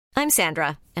I'm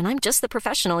Sandra, and I'm just the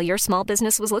professional your small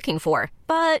business was looking for.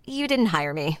 But you didn't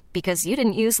hire me because you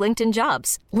didn't use LinkedIn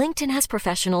Jobs. LinkedIn has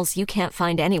professionals you can't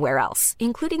find anywhere else,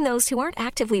 including those who aren't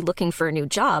actively looking for a new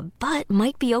job, but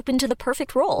might be open to the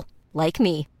perfect role, like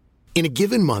me. In a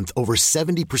given month, over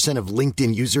 70% of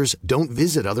LinkedIn users don't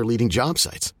visit other leading job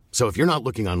sites. So if you're not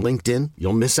looking on LinkedIn,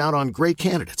 you'll miss out on great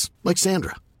candidates like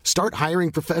Sandra. Start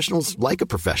hiring professionals like a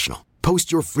professional.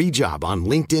 Post your free job on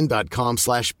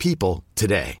linkedin.com/people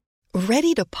today.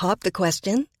 Ready to pop the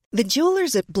question? The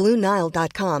jewelers at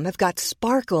BlueNile.com have got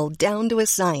sparkle down to a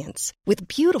science with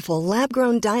beautiful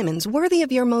lab-grown diamonds worthy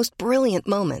of your most brilliant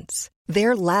moments.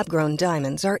 Their lab-grown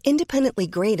diamonds are independently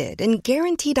graded and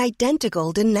guaranteed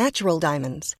identical to natural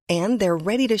diamonds, and they're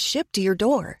ready to ship to your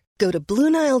door. Go to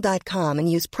BlueNile.com and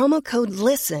use promo code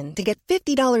LISTEN to get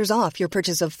 $50 off your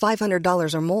purchase of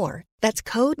 $500 or more. That's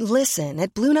code LISTEN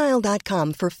at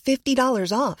BlueNile.com for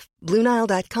 $50 off.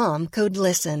 BlueNile.com, code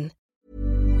LISTEN.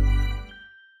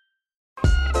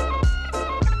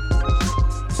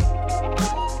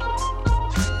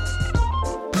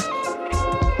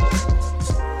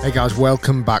 Hey guys,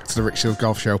 welcome back to the Rick Shields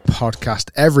Golf Show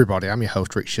podcast. Everybody, I'm your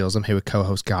host, Rick Shields. I'm here with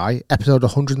co-host Guy. Episode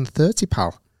 130,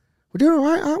 pal. We're doing all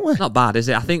right, aren't we? Not bad, is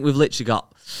it? I think we've literally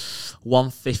got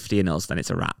 150 in us, then it's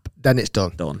a wrap. Then it's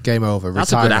done. Game over.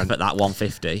 That's retirement. A good effort, that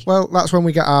 150. Well, that's when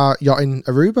we get our yacht in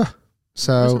Aruba.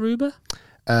 So, where's Aruba?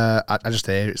 I just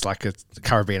hear it's like a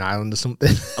Caribbean island or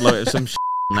something. I love it. Some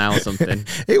now or something.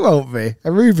 It won't be.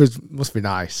 Aruba must be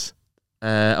nice.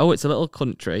 It's a little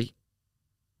country.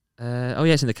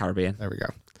 It's in the Caribbean. There we go.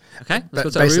 Okay,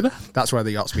 let's go to Aruba. That's where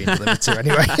the yacht's being delivered to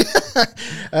anyway.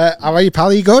 How are you, pal?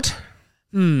 Are you good?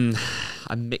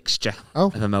 A mixture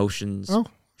of emotions. Oh,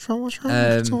 what's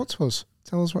wrong? Talk to us.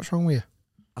 Tell us what's wrong with you.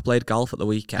 I played golf at the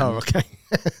weekend. Oh, okay.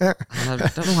 I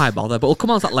don't know why I bother, but we'll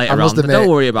come on to that later on. Admit, don't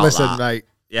worry about listen, that. Mate,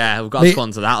 yeah, we've got to come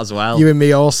on to that as well. You and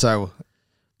me also.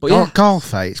 But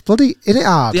golf, it's bloody, isn't it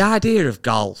hard? The idea of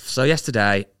golf. So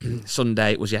yesterday,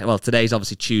 Sunday, today's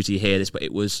obviously Tuesday, you hear this, but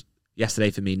it was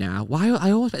yesterday for me now. Why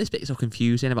I always make this bit so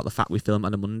confusing about the fact we film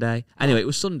on a Monday. Anyway, it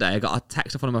was Sunday. I got a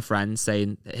text off one of my friends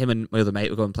saying that him and my other mate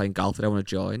were going playing golf. They don't want to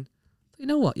join. You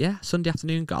know what? Yeah, Sunday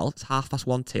afternoon golf. It's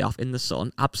 1:30 tee off in the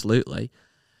sun. Absolutely.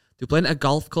 They were playing at a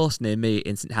golf course near me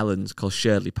in St Helens called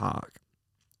Shirley Park.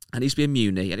 And it used to be in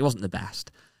Muni, and it wasn't the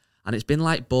best. And it's been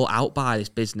like bought out by this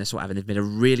business or whatever, and they've made a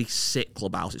really sick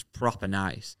clubhouse. It's proper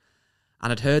nice.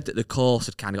 And I'd heard that the course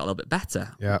had kind of got a little bit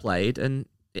better. Yeah. Played, and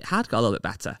it had got a little bit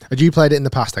better. Had you played it in the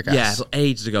past, I guess? Yeah, but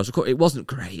ages ago. So it wasn't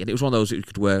great, and it was one of those that you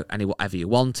could wear whatever you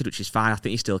wanted, which is fine. I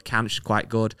think you still can, which is quite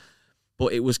good.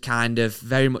 But it was kind of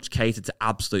very much catered to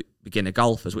absolute beginner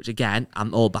golfers, which, again,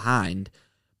 I'm all behind.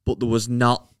 But there was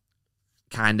not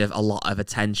kind of a lot of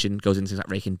attention goes into things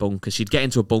like raking bunkers. She'd get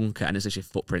into a bunker, and there's actually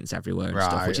footprints everywhere and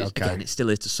stuff, which is, again, it still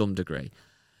is to some degree.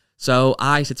 So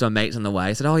I said to my mates on the way,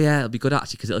 I said, oh, yeah, it'll be good,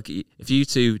 actually, because if you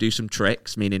two do some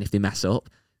tricks, meaning if they mess up,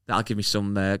 that'll give me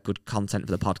some good content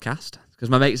for the podcast. Because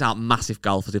my mates aren't massive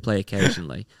golfers, they play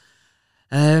occasionally.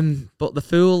 But the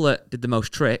fool that did the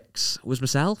most tricks was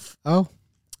myself. Oh.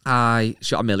 I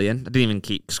shot a million. I didn't even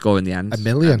keep score in the end. $1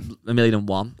 million?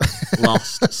 1,000,001.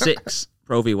 Lost 6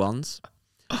 Pro V1s.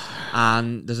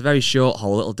 And there's a very short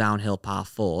hole, a little downhill par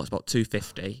 4. It's about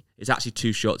 250. It's actually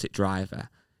too short to hit driver.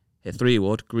 Hit 3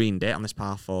 wood, greened it on this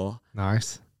par 4.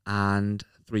 Nice. And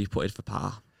 3 putted for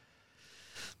par.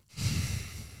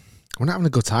 We're not having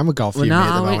a good time with golf, you and me,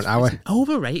 at the moment, are we? It's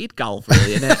overrated golf,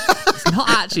 really, isn't it? It's not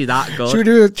actually that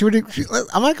good.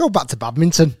 I might go back to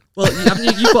badminton. Well,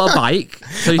 you bought a bike,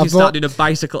 so you can start doing a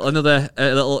bicycle, another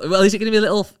little... Well, is it going to be a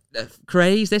little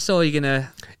craze, this, or are you going to...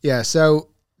 Yeah, so...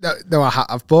 No,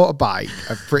 I've bought a bike,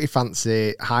 a pretty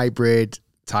fancy hybrid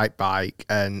type bike,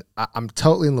 and I'm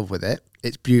totally in love with it.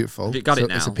 It's beautiful. Have you got it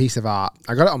now? It's a piece of art.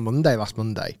 I got it on last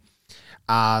Monday.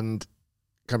 And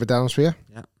can I be honest with you?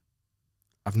 Yeah.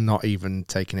 I've not even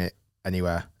taken it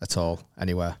anywhere at all,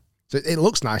 anywhere. So it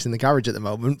looks nice in the garage at the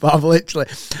moment, but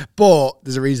But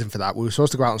there's a reason for that. We were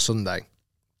supposed to go out on Sunday.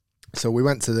 So we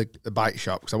went to the bike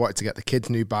shop because I wanted to get the kids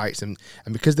new bikes, and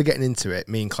because they're getting into it,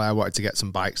 me and Claire wanted to get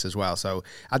some bikes as well. So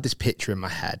I had this picture in my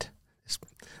head, this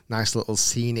nice little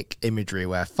scenic imagery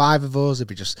where 5 of us would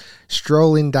be just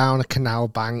strolling down a canal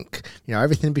bank. You know,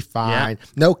 everything would be fine. Yeah.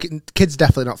 No kids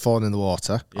definitely not falling in the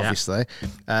water, obviously.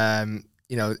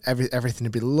 You know, everything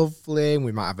would be lovely.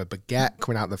 We might have a baguette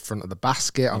coming out the front of the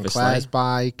basket on Claire's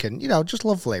bike, and just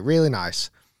lovely, really nice.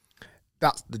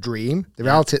 That's the dream. The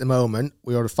reality at the moment,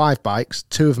 we ordered 5 bikes.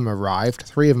 2 of them arrived.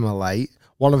 3 of them are late.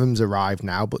 1 of them's arrived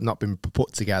now, but not been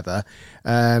put together.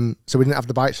 So we didn't have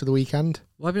the bikes for the weekend.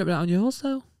 Why have you not been out on yours,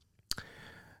 though?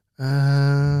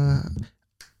 I've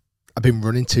been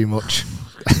running too much.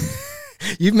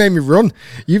 You've made me run.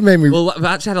 You've made me. Well, we've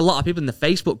actually had a lot of people in the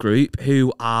Facebook group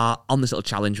who are on this little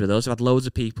challenge with us. We've had loads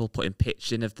of people putting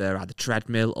pictures in of their either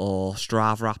treadmill or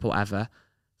Strava app or whatever.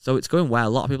 So it's going well. A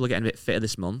lot of people are getting a bit fitter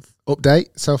this month. Update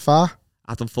so far?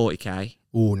 I've done 40k.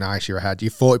 Oh, nice. You're ahead.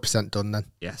 You're 40% done then.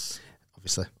 Yes.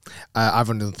 Obviously. I've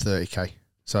only done 30k.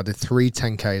 So I did 3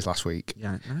 10Ks last week.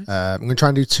 Yeah, nice. I'm going to try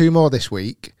and do 2 more this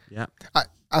week. Yeah.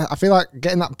 I feel like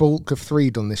getting that bulk of 3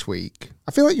 done this week.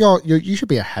 I feel like you should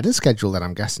be ahead of schedule then,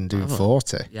 I'm guessing, doing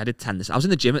 40. Yeah, I did 10 I was in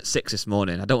the gym at 6 this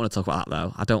morning. I don't want to talk about that,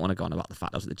 though. I don't want to go on about the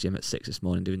fact I was at the gym at 6 this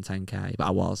morning doing 10k, but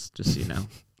I was, just so you know.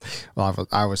 Well,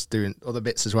 I was doing other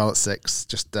bits as well at 6,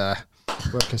 just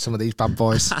working some of these bad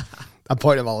boys. I'm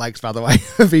pointing at my legs, by the way,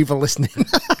 for people listening.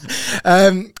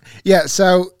 Yeah,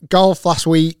 so golf last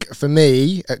week for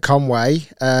me at Conway.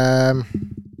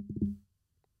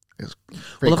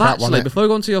 Well, I've actually, before we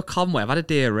go on to your Conway, I've had a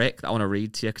Dear Rick that I want to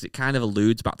read to you because it kind of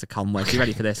alludes back to Conway. So you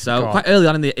ready for this? So quite early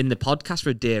on in the podcast for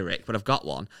a Dear Rick, but I've got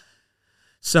one.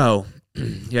 So,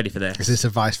 you ready for this? Is this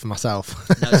advice for myself?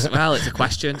 No, it's a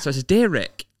question. So it says, Dear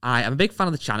Rick, I am a big fan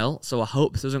of the channel, so I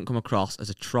hope this doesn't come across as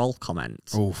a troll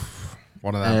comment. Oof.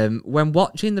 One of them. When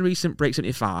watching the recent Break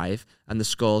 75 and the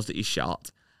scores that you shot,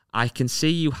 I can see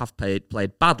you have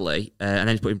played badly, and then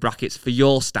he's put in brackets, for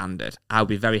your standard. I would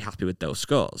be very happy with those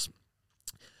scores.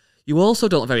 You also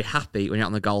don't look very happy when you're out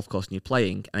on the golf course and you're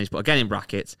playing, and he's put again in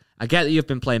brackets, I get that you've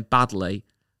been playing badly,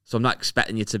 so I'm not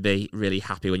expecting you to be really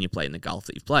happy when you're playing the golf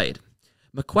that you've played.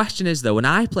 My question is, though, when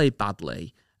I played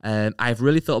badly, I've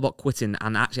really thought about quitting,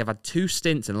 and actually I've had 2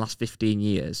 stints in the last 15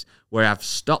 years where I've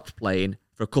stopped playing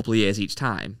for a couple of years each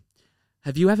time.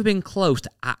 Have you ever been close to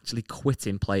actually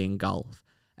quitting playing golf?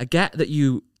 I get that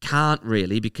you can't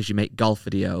really because you make golf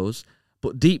videos,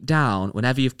 but deep down,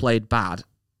 whenever you've played bad,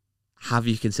 have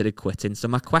you considered quitting? So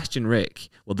my question, Rick,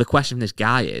 well, the question from this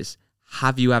guy is,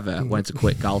 have you ever wanted to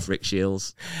quit golf, Rick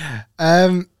Shields?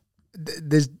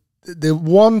 There's the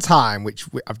one time which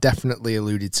I've definitely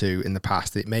alluded to in the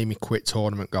past, it made me quit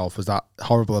tournament golf, was that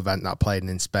horrible event that I played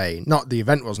in Spain. Not the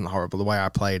event wasn't horrible. The way I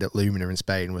played at Lumina in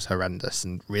Spain was horrendous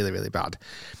and really, really bad.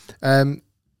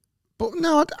 But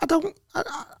no, I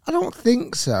don't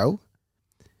think so.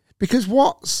 Because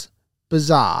what's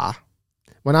bizarre,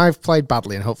 when I've played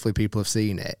badly, and hopefully people have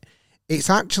seen it, it's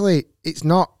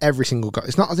not every single goal.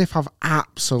 It's not as if I've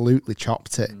absolutely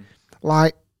chopped it.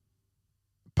 Like,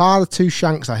 part of the 2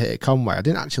 shanks I hit at Conway, I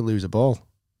didn't actually lose a ball.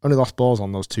 Only lost balls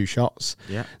on those 2 shots.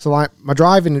 Yeah. So, like, my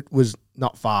driving was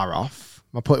not far off.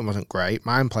 My putting wasn't great.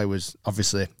 My iron play was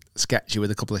obviously sketchy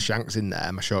with a couple of shanks in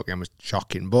there. My short game was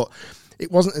shocking. But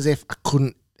it wasn't as if I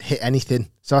couldn't hit anything.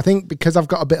 So I think because I've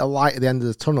got a bit of light at the end of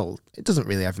the tunnel, it doesn't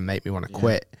really ever make me want to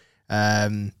quit.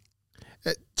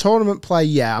 Tournament play,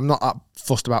 yeah, I'm not that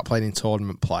fussed about playing in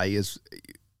tournament play, as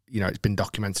you know, it's been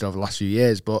documented over the last few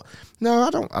years. But no,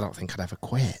 I don't think I'd ever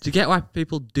quit. Do you get why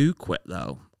people do quit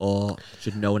though, or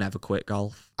should no one ever quit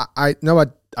golf? I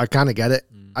kind of get it.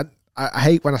 I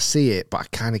hate when I see it, but I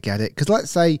kind of get it, because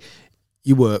let's say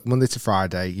you work Monday to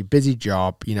Friday, you're busy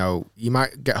job, you know, you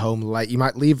might get home late, you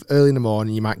might leave early in the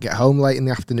morning, you might get home late in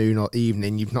the afternoon or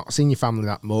evening, you've not seen your family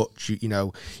that much, you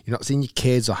know, you're not seeing your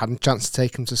kids or hadn't a chance to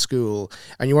take them to school,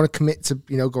 and you want to commit to,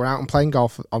 you know, going out and playing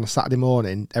golf on a Saturday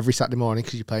morning, every Saturday morning,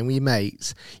 because you're playing with your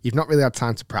mates. You've not really had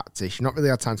time to practice, you've not really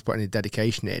had time to put any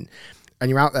dedication in,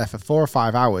 and you're out there for 4 or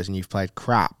 5 hours and you've played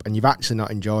crap and you've actually not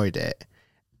enjoyed it.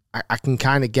 I can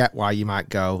kind of get why you might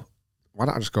go, why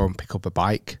don't I just go and pick up a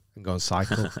bike and go and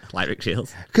cycle? Like Rick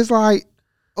Shields. Because, like,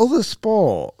 other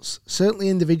sports, certainly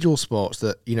individual sports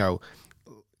that, you know,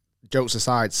 jokes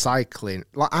aside, cycling,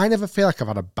 like, I never feel like I've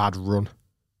had a bad run.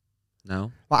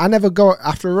 No. Like, I never go,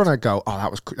 after a run, I go,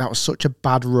 oh, that was such a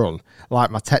bad run.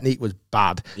 Like, my technique was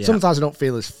bad. Yeah. Sometimes I don't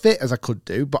feel as fit as I could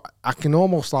do, but I can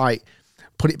almost, like,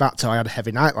 put it back to I had a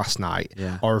heavy night last night,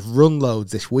 or I've run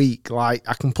loads this week. Like,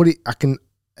 I can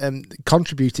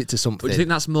contribute it to something. But do you think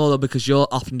that's more though because you're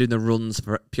often doing the runs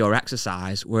for pure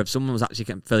exercise, where if someone was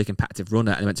actually a fairly competitive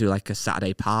runner and they went to like a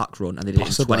Saturday park run and they did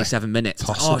it in 27 minutes,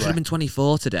 like, oh, it should have been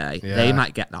 24 today. Yeah. They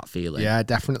might get that feeling. Yeah,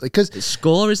 definitely. Because it's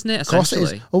score, isn't it? Essentially.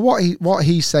 It is. Well, what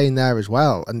he's saying there as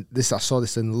well, and this I saw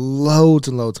this in loads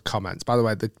and loads of comments. By the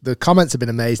way, the comments have been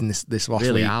amazing this last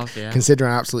really week,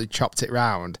 considering I absolutely chopped it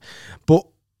round. But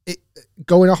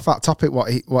going off that topic,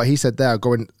 what he said there,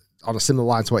 going on a similar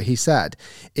line to what he said,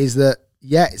 is that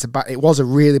it was a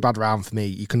really bad round for me.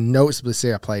 You can noticeably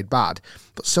see I played bad,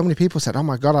 but so many people said, "Oh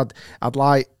my god,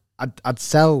 I'd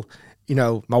sell, you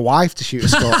know, my wife to shoot a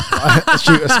score,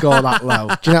 shoot a score that low."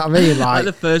 Do you know what I mean? Like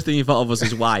the first thing you thought of was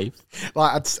his wife.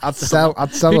 Like I'd sell.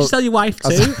 Who'd you sell your wife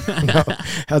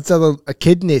to? I'd sell a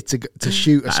kidney to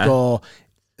shoot a score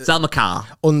Sell my car.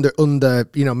 under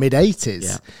mid-80s.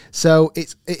 Yeah. So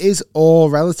it is all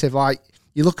relative. Like,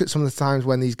 you look at some of the times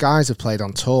when these guys have played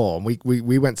on tour, and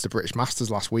we went to the British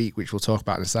Masters last week, which we'll talk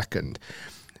about in a second.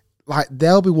 Like,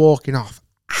 they'll be walking off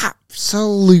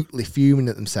absolutely fuming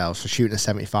at themselves for shooting a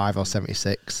 75 or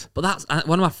 76. But that's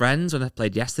one of my friends when I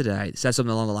played yesterday said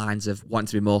something along the lines of wanting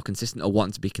to be more consistent or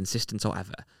wanting to be consistent or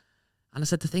whatever. And I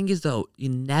said, the thing is, though, you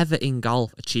never in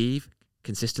golf achieve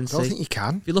consistency. I don't think you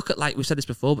can. If you look at, like we said this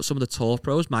before, but some of the tour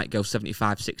pros might go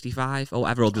 75, 65 or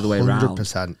whatever, or the other way around.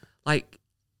 100%. Like,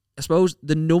 I suppose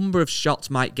the number of shots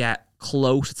might get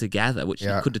closer together, which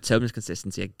you could determine as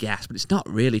consistency, I guess, but it's not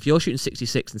really. If you're shooting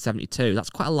 66 and 72, that's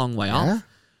quite a long way off.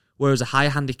 Whereas a high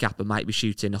handicapper might be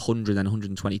shooting 100 and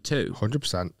 122.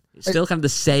 100%. It's still kind of the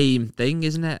same thing,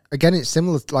 isn't it? Again, it's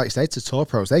similar, like I say, to tour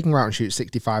pros. They can go out and shoot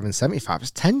 65 and 75.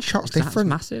 It's 10 shots different.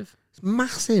 That's massive. It's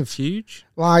massive. It's huge.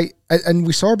 Like, and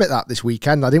we saw a bit of that this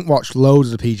weekend. I didn't watch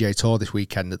loads of the PGA Tour this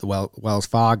weekend at the Wells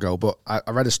Fargo, but I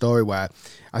read a story where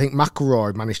I think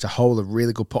McIlroy managed to hold a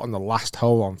really good putt on the last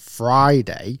hole on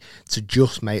Friday to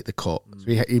just make the cut.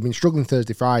 So he'd been struggling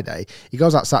Thursday, Friday. He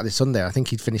goes out Saturday, Sunday. I think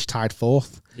he'd finished tied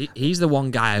fourth. He's the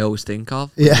one guy I always think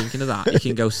of when thinking of that. He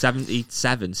can go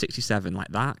 77, 67 like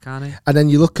that, can't he? And then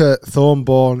you look at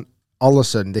Thornborn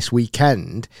Ollison this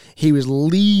weekend. He was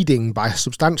leading by a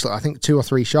substantial, I think 2 or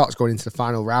 3 shots going into the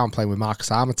final round playing with Marcus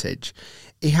Armitage.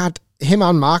 Him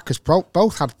and Marcus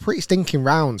both had pretty stinking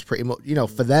rounds, pretty much,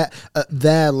 for at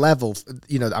their level.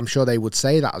 I'm sure they would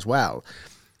say that as well.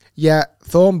 Yeah,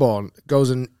 Thornborn goes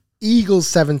and eagles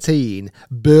 17,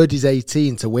 birdies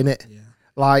 18 to win it. Yeah.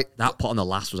 Like, that putt on the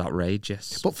last was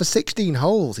outrageous. But for 16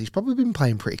 holes, he's probably been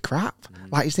playing pretty crap.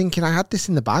 Like, he's thinking, I had this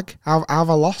in the bag. How have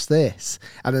I lost this?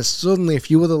 And then suddenly a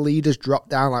few other leaders dropped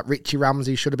down, like Richie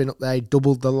Ramsey should have been up there. He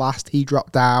doubled the last. He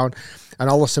dropped down. And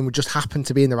Ollison would just happen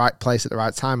to be in the right place at the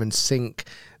right time and sink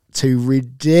 2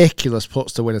 ridiculous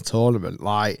putts to win a tournament.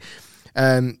 Like,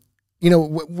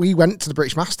 we went to the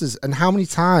British Masters, and how many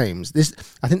times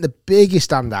I think the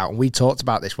biggest standout, and we talked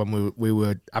about this when we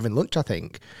were having lunch, I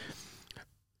think,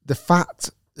 the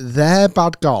fact their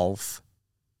bad golf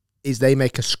is they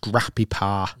make a scrappy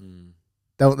par,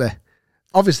 don't they?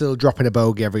 Obviously, they'll drop in a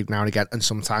bogey every now and again, and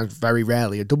sometimes, very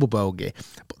rarely, a double bogey.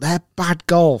 But their bad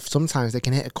golf, sometimes they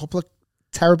can hit a couple of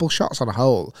terrible shots on a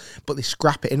hole, but they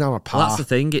scrap it in on a par. Well, that's the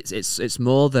thing. It's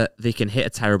more that they can hit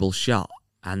a terrible shot,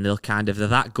 and they're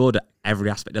that good at every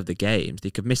aspect of the game.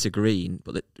 They could miss a green,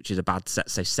 which is a bad set,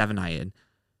 say 7-iron,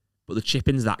 but the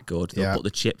chipping's that good. They'll put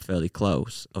the chip fairly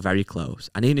close or very close.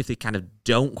 And even if they kind of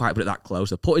don't quite put it that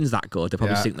close, the putting's that good, they'll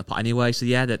probably sink the putt anyway. So,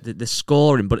 the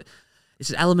scoring, but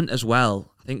it's an element as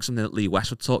well. I think something that Lee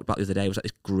Westwood talked about the other day was like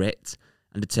this grit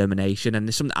and determination. And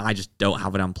it's something that I just don't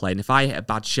have when I'm playing. If I hit a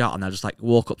bad shot and I just like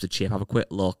walk up to chip, have a quick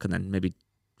look, and then maybe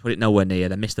put it nowhere near,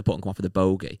 then miss the putt and come off with a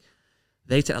bogey,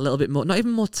 they take a little bit more, not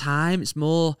even more time, it's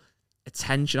more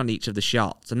attention on each of the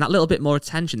shots. And that little bit more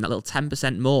attention, that little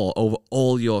 10% more over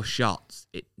all your shots,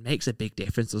 it makes a big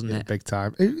difference, doesn't it? Big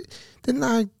time. Didn't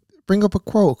I bring up a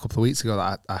quote a couple of weeks ago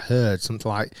that I heard? Something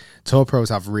like, tour pros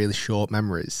have really short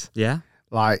memories. Yeah.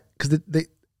 Like, because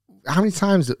how many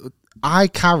times I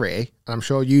carry, and I'm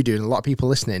sure you do, and a lot of people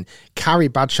listening, carry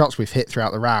bad shots we've hit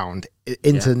throughout the round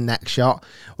into the next shot.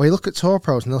 Well, you look at tour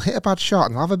pros and they'll hit a bad shot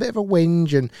and they'll have a bit of a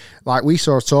whinge. And like, we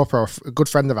saw a tour pro, a good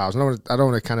friend of ours, and I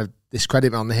don't want to kind of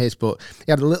discredit him on his, but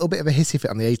he had a little bit of a hissy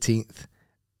fit on the 18th.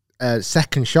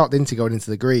 Second shot, didn't he, going into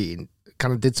the green?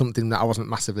 Kind of did something that I wasn't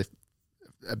massively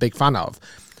a big fan of.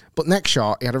 But next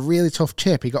shot, he had a really tough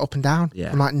chip. He got up and down.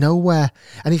 Yeah. I'm like, nowhere.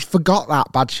 And he forgot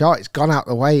that bad shot. It's gone out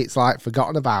the way. It's like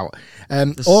forgotten about.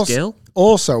 Skill?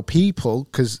 Also, people,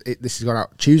 because this is going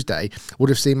out Tuesday, would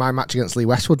have seen my match against Lee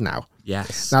Westwood now.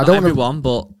 Yes. Now, not everyone,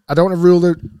 but I don't want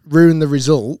to ruin the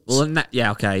results. Well,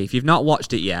 okay. If you've not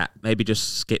watched it yet, maybe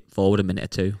just skip forward a minute or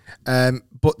two.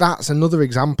 But that's another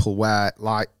example where,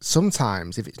 like,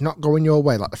 sometimes if it's not going your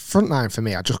way, like the front nine for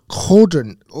me, I just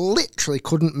literally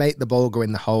couldn't make the ball go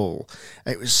in the hole.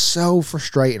 It was so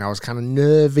frustrating. I was kind of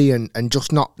nervy and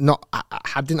just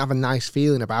I didn't have a nice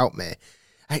feeling about me.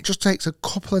 It just takes a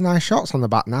couple of nice shots on the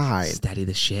back nine. Steady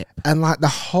the ship. And like the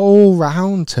whole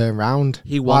round turned round.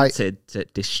 He wanted to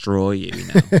destroy you, you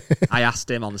know. I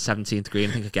asked him on the 17th green,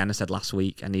 I think again I said last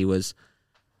week, and he was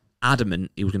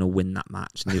adamant he was going to win that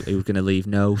match. And he was going to leave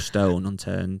no stone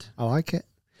unturned. I like it.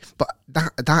 But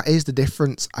that is the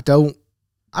difference. I don't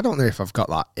know if I've got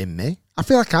that in me. I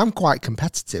feel like I'm quite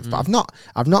competitive, but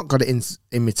I've not got it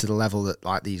in me to the level that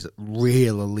like these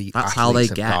real elite That's athletes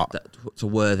how they have get to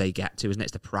where they get to, isn't it?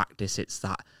 It's the practice. It's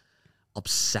that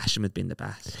obsession with being the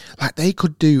best. Like, they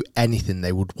could do anything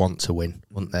they would want to win,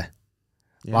 wouldn't they?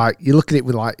 Yeah. Like, you look at it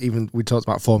with, like, even we talked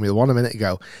about Formula One a minute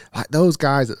ago. Like, those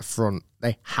guys at the front,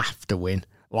 they have to win.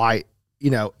 Like, you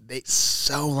know, it's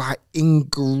so, like,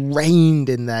 ingrained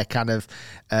in their kind of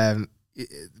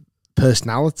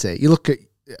personality. You look at,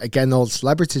 again, all the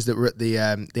celebrities that were at the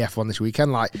F1 this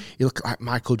weekend. Like, you look at, like,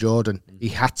 Michael Jordan, he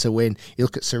had to win. You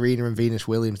look at Serena and Venus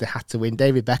Williams, they had to win.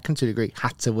 David Beckham, to a degree,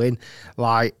 had to win.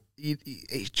 Like,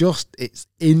 it's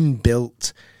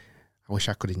inbuilt. I wish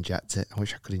I could inject it. I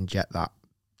wish I could inject that.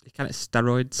 You can, it's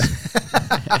steroids.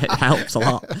 It helps a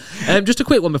lot. Just a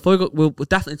quick one before we go. We'll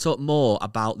definitely talk more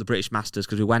about the British Masters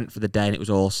because we went for the day and it was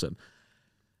awesome.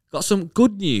 Got some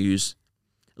good news,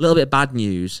 a little bit of bad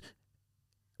news,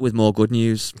 with more good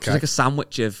news. Okay. It's like a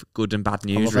sandwich of good and bad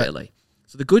news, really.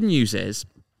 So the good news is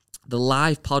the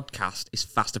live podcast is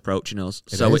fast approaching us.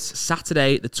 It's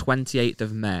Saturday, the 28th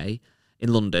of May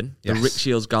in London, the Rick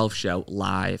Shields Golf Show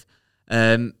live.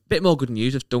 Bit more good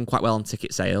news. I've done quite well on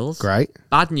ticket sales. Great.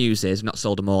 Bad news is we've not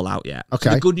sold them all out yet. Okay.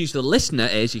 So the good news for the listener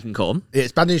is you can come.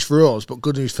 It's bad news for us, but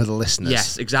good news for the listeners.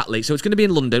 Yes, exactly. So it's going to be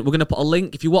in London. We're going to put a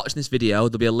link. If you're watching this video,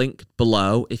 there'll be a link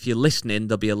below. If you're listening,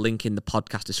 there'll be a link in the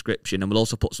podcast description. And we'll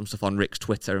also put some stuff on Rick's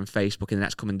Twitter and Facebook in the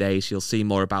next coming days. So you'll see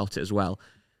more about it as well.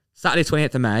 Saturday,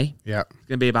 28th of May. Yeah. It's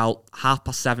going to be about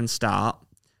 7:30 start.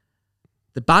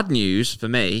 The bad news for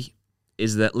me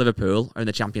is that Liverpool are in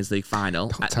the Champions League final.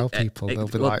 Don't tell people. They'll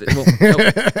be like...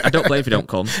 I don't blame if you don't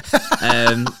come.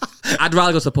 I'd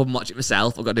rather go to the pub and watch it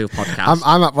myself. I've got to do a podcast.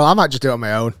 I might just do it on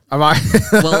my own. I might.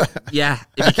 Well, yeah,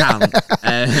 if you can.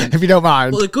 If you don't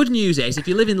mind. Well, the good news is, if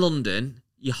you live in London,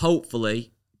 you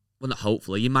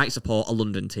you might support a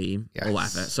London team or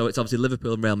whatever. So it's obviously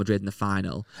Liverpool and Real Madrid in the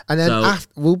final. And then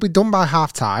we'll be done by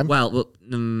half time. Well,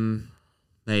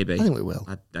 maybe. I think we will.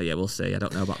 Yeah, we'll see. I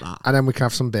don't know about that. And then we can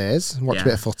have some beers and watch a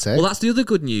bit of footy. Well, that's the other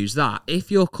good news, that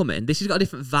if you're coming, this has got a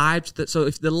different vibe. So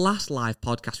if the last live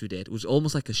podcast we did was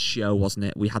almost like a show, wasn't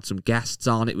it? We had some guests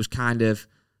on. It was kind of,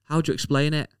 how would you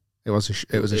explain it? It was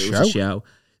a show.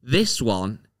 This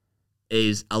one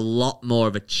is a lot more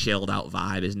of a chilled out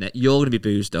vibe, isn't it? You're going to be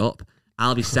boozed up.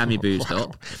 I'll be semi-boozed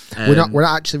up. We're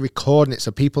not actually recording it,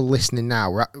 so people listening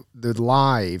now, the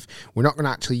live, we're not going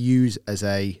to actually use as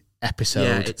a episode.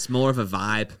 Yeah, it's more of a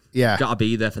vibe. Yeah. You've got to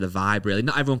be there for the vibe, really.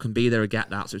 Not everyone can be there or get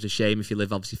that, so it's a shame if you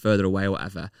live obviously further away or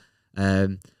whatever.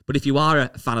 But if you are a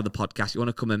fan of the podcast, you want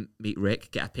to come and meet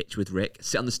Rick, get a picture with Rick,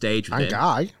 sit on the stage with him.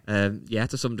 Guy. Yeah,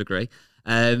 to some degree.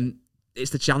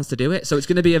 It's the chance to do it. So it's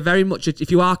going to be a very much,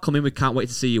 if you are coming, we can't wait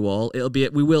to see you all.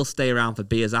 We will stay around for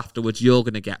beers afterwards. You're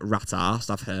going to get rat-arsed,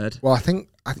 I've heard. Well, I think,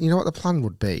 you know what the plan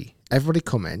would be? Everybody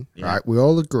come in, right? We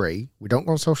all agree. We don't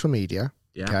go on social media,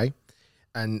 okay?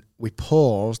 And we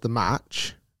pause the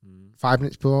match 5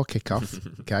 minutes before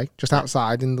kickoff, okay? Just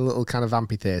outside in the little kind of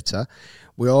amphitheatre.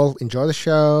 We all enjoy the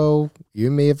show. You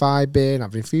and me are vibing,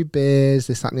 having a few beers,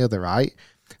 this, that, and the other, right?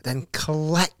 Then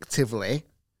collectively,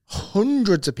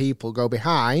 hundreds of people go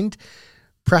behind,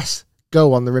 press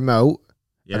go on the remote,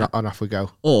 and off we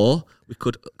go. Or we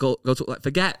could go to,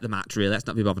 forget the match, really. Let's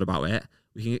not be bothered about it.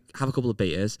 We can have a couple of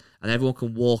beers, and everyone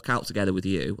can walk out together with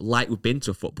you, like we've been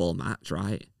to a football match,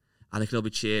 right? And they can all be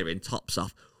cheering, tops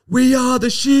off, "We are the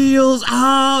Shields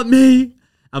Army!"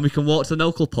 And we can walk to the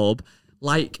local pub.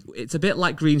 Like, it's a bit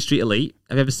like Green Street Elite.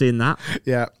 Have you ever seen that?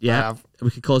 Yeah. Yeah.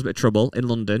 We could cause a bit of trouble in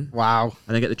London. Wow.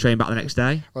 And then get the train back the next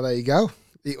day. Well, there you go.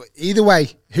 Either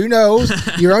way, who knows?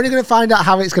 You're only going to find out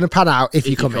how it's going to pan out if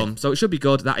you come in. So it should be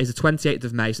good. That is the 28th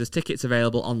of May. So there's tickets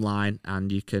available online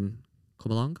and you can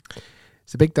come along.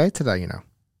 It's a big day today, you know.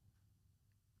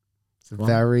 It's a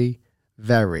very,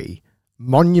 very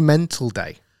monumental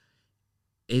day.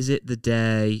 Is it the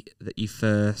day that you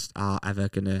first are ever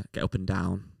going to get up and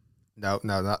down? No,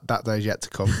 that day's yet to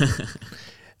come.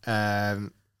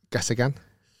 Guess again.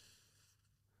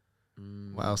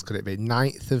 What else could it be?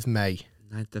 9th of May.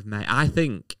 9th of May. I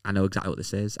think I know exactly what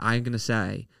this is. I'm going to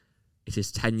say it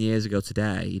is 10 years ago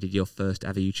today you did your first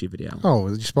ever YouTube video. Oh,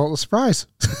 you spoiled the surprise.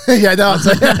 Yeah, no.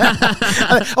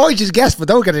 You just guessed, but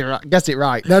don't guess it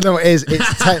right. No, it is.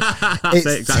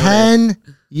 It's 10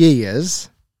 years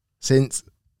since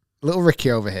little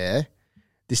Ricky over here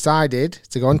decided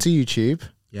to go onto YouTube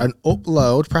and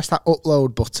press that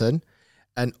upload button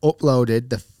and uploaded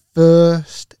the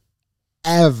first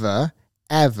ever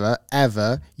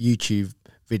YouTube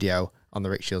video on the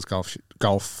Rick Shields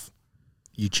Golf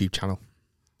YouTube channel.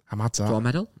 How mad's that? Draw a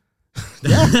medal?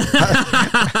 Yeah.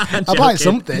 I'll buy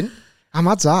something. How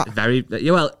mad's that?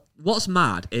 Well, what's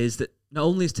mad is that not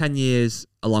only is 10 years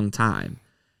a long time,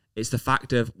 it's the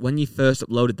fact of when you first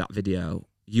uploaded that video,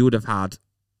 you would have had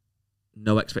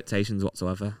no expectations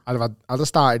whatsoever. I'd have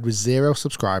started with 0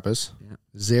 subscribers,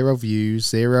 0 views,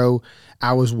 0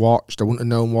 hours watched. I wouldn't have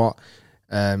known what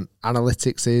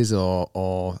analytics is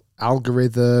or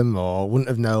algorithm, or wouldn't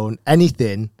have known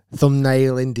anything.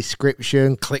 Thumbnailing,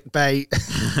 description, clickbait.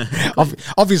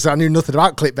 Obviously, I knew nothing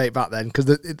about clickbait back then, because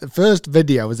the first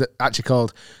video was actually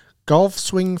called "Golf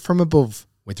Swing from Above"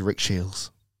 with Rick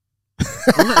Shields.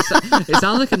 It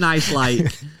sounds like a nice,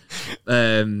 like,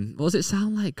 what does it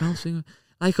sound like? Golf swing,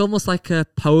 like almost like a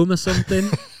poem or something.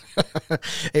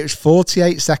 It was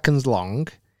 48 seconds long.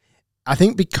 I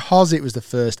think because it was the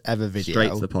first ever video.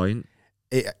 Straight to the point.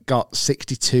 It got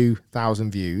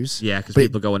 62,000 views. Yeah, because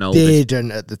people going old.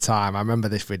 Didn't at the time. I remember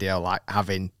this video like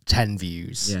having 10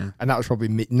 views. Yeah. And that was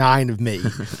probably 9 of me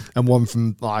and 1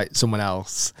 from like someone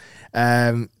else.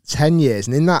 10 years.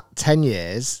 And in that 10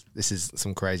 years, this is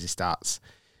some crazy stats.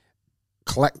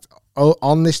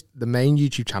 On the main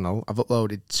YouTube channel, I've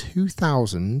uploaded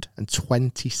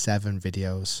 2,027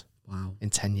 videos. Wow. In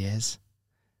 10 years.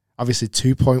 Obviously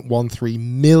 2.13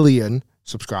 million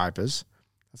subscribers.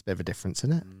 That's a bit of a difference,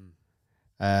 isn't it?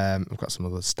 I've got some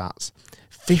other stats.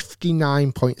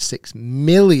 59.6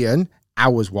 million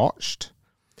hours watched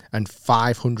and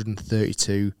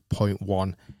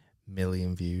 532.1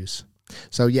 million views.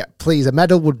 So yeah, please, a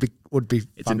medal would be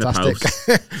It's fantastic. In the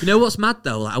post. You know what's mad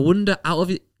though? Like, I wonder, out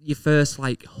of your first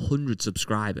like 100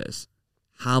 subscribers,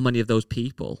 how many of those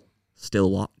people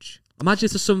still watch? Imagine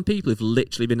if there's some people who've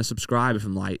literally been a subscriber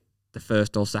from like the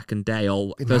first or second day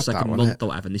or first second month or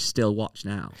whatever, and they still watch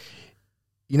now.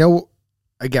 You know,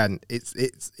 again,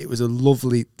 it was a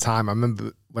lovely time. I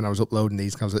remember when I was uploading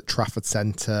these, I was at Trafford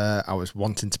Centre. I was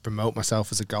wanting to promote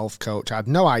myself as a golf coach. I had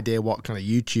no idea what kind of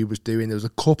YouTube was doing. There was a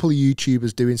couple of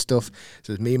YouTubers doing stuff.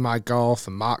 So it was Me and My Golf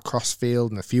and Mark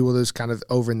Crossfield and a few others kind of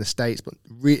over in the States, but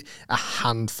a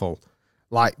handful,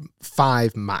 like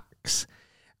 5 max.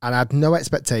 And I had no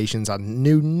expectations. I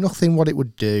knew nothing what it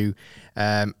would do.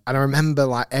 And I remember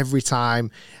like every time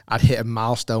I'd hit a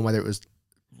milestone, whether it was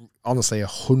honestly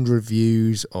 100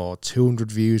 views or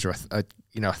 200 views or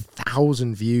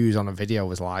 1,000 views on a video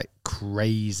was like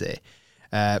crazy.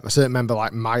 I certainly remember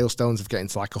like milestones of getting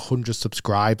to like 100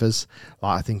 subscribers.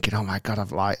 Like thinking, oh my God,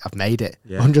 I've made it.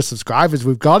 Yeah. 100 subscribers,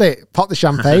 we've got it. Pop the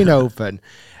champagne open.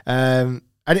 And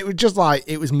it was just like,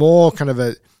 it was more kind of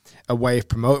a way of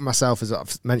promoting myself, as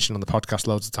I've mentioned on the podcast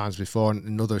loads of times before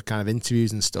and other kind of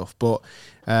interviews and stuff. But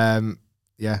 10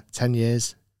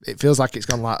 years. It feels like it's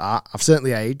gone like that. I've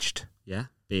certainly aged. Yeah.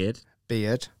 Beard.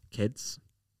 Kids.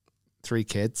 3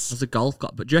 kids. How's the golf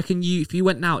got? But do you reckon if you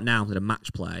went out now and did a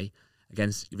match play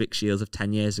against Rick Shields of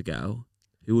 10 years ago,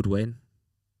 who would win?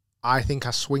 I think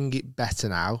I swing it better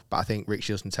now, but I think Rick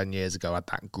Shields from 10 years ago had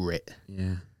that grit.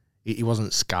 Yeah. He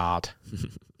wasn't scarred.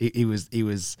 he was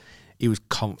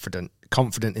confident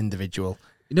individual.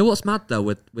 You know what's mad though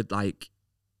with like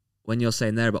when you're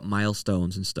saying there about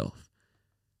milestones and stuff,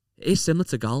 it is similar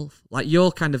to golf. Like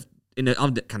you're kind of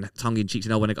I'm kind of tongue in cheek,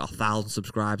 when I got 1,000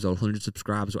 subscribers or 100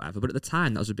 subscribers or whatever. But at the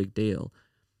time that was a big deal.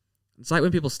 It's like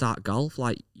when people start golf,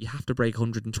 like you have to break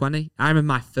 120. I remember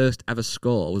my first ever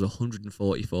score was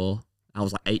 144. I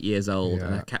was like 8 years old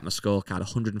and I kept my scorecard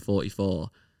 144.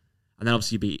 And then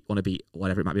obviously you want to beat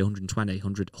whatever it might be, 120,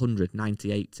 100,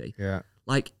 90, 80. Yeah.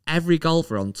 Like every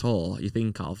golfer on tour you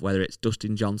think of, whether it's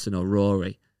Dustin Johnson or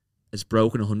Rory, has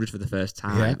broken 100 for the first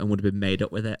time and would have been made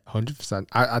up with it. 100%.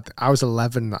 I was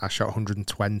 11 that I shot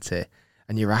 120.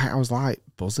 And you're right, I was like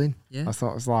buzzing. Yeah. I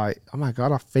thought it was like, oh my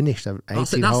God, I finished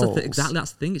 18 holes. Exactly,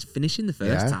 that's the thing. It's finishing the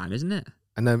first time, isn't it?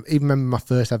 And then even remember my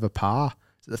first ever par.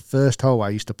 So the first hole I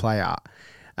used to play at,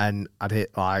 and I'd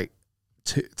hit like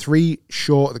 3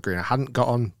 short of the green. I hadn't got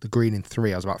on the green in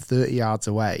 3. I was about 30 yards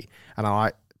away, and I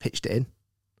like pitched it in.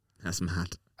 That's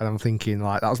mad. And I'm thinking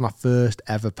like that was my first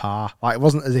ever par. Like it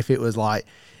wasn't as if it was like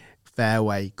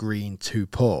fairway green 2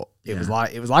 putt. It was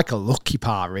like a lucky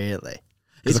par really.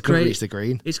 It's great. Reach the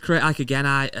green. It's great. Like again,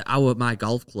 my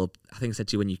golf club, I think I said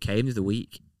to you when you came the other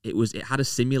week, it had a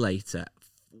simulator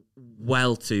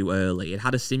well too early. It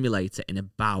had a simulator in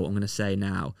about, I'm going to say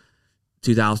now,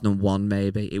 2001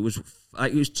 maybe. It was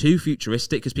too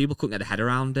futuristic because people couldn't get their head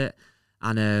around it.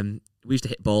 And we used to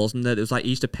hit balls and it was like you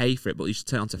used to pay for it, but you used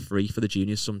to turn it on to free for the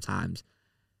juniors sometimes.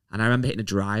 And I remember hitting a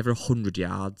driver 100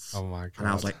 yards. Oh my God. And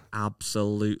I was like,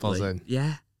 absolutely. Buzzing.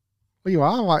 Yeah. Well, you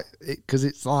are like, because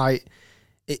it's like,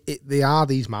 they are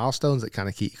these milestones that kind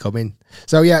of keep coming.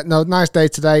 So yeah, no, nice day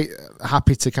today.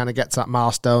 Happy to kind of get to that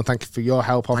milestone. Thank you for your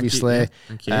help, obviously.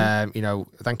 Thank you.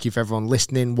 Thank you for everyone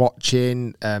listening,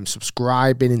 watching,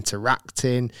 subscribing,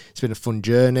 interacting. It's been a fun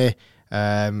journey.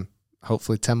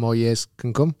 Hopefully 10 more years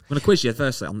can come. I'm going to quiz you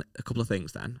firstly on a couple of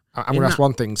things then. I'm going to ask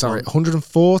one thing. Sorry,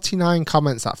 149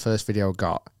 comments that first video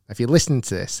got. If you're listening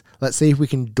to this, let's see if we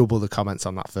can double the comments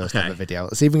on that first ever video.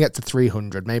 Let's see if we can get to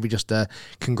 300. Maybe just a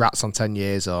congrats on 10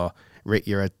 years, or Rick,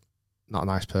 you're not a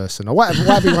nice person, or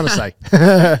whatever you want to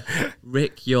say.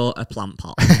 Rick, you're a plant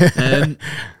pot.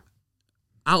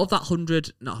 Out of that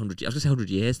 100, not 100, I was going to say 100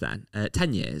 years then,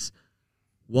 10 years,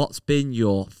 what's been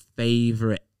your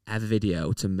favourite ever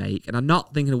video to make? And I'm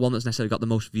not thinking of one that's necessarily got the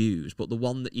most views, but the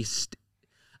one that you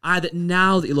either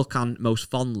now that you look on most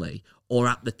fondly, or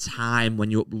at the time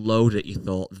when you uploaded it, you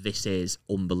thought, this is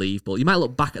unbelievable. You might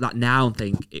look back at that now and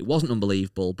think it wasn't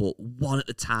unbelievable, but one at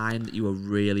the time that you were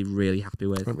really, really happy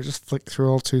with. Let me just flick through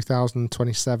all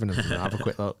 2027 and have a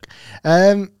quick look.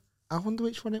 I wonder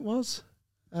which one it was.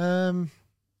 I'm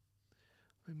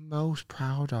most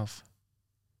proud of.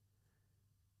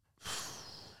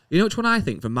 You know which one I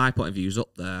think, from my point of view, is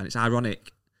up there? And it's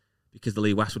ironic because the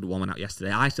Lee Westwood one went out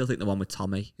yesterday. I still think the one with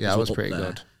Tommy. Yeah, that was pretty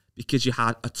good. Because you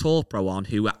had a tour pro on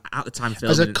who, at the time,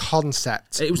 filming, as a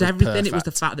concept, it was everything. Perfect. It was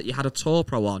the fact that you had a tour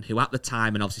pro on who, at the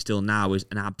time, and obviously still now, is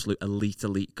an absolute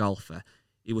elite golfer.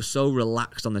 He was so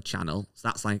relaxed on the channel. So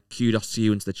that's like kudos to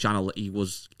you and to the channel that he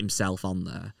was himself on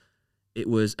there. It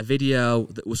was a video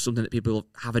that was something that people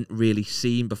haven't really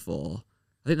seen before.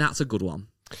 I think that's a good one.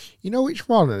 You know which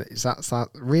one it is? That's that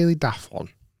really daft one.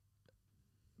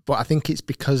 But I think it's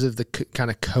because of the kind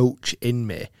of coach in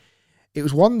me. It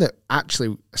was one that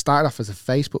actually started off as a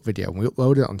Facebook video, and we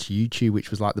uploaded it onto YouTube, which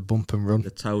was like the bump and run.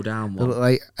 The toe down one. The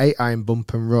like 8-iron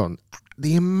bump and run.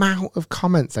 The amount of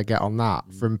comments I get on that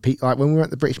from people, like when we went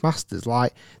to the British Masters,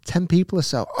 like 10 people or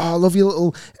so, oh, I love your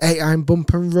little 8-iron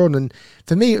bump and run. And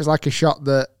for me, it was like a shot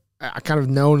that I kind of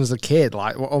known as a kid,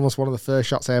 like almost one of the first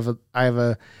shots I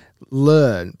ever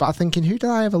learned. But I'm thinking, who did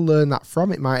I ever learn that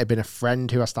from? It might have been a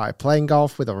friend who I started playing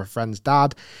golf with, or a friend's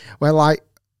dad, where like,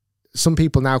 some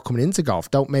people now coming into golf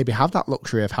don't maybe have that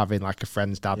luxury of having like a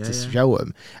friend's dad to show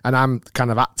them, and I'm kind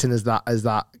of acting as that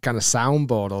kind of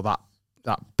soundboard, or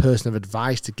that person of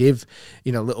advice to give,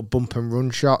 little bump and run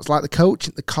shots. Like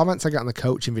the comments I get on the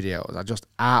coaching videos, I just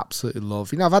absolutely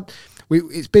love.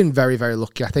 It's been very, very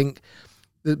lucky. I think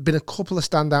there's been a couple of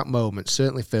standout moments,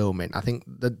 certainly filming. I think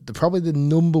the probably the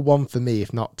number one for me,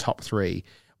 if not top three,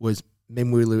 was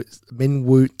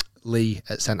Minwoo Lee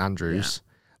at St Andrews,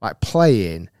 like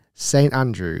playing St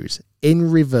Andrews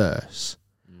in reverse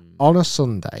on a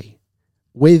Sunday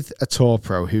with a tour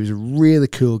pro who's a really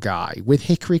cool guy with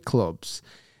Hickory clubs.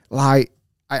 Like,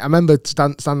 I remember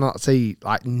standing on that tee,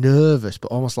 like nervous, but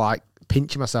almost like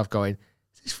pinching myself going,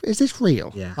 is this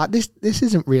real? Yeah. Like this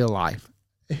isn't real life.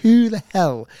 Who the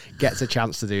hell gets a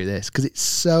chance to do this? Because it's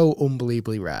so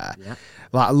unbelievably rare. Yeah.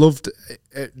 Like, I loved,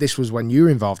 this was when you were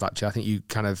involved, actually. I think you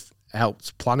kind of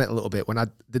helped plan it a little bit when I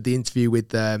did the interview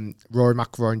with Rory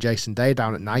McIlroy and Jason Day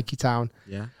down at Nike Town.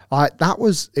 Yeah, like I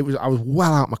was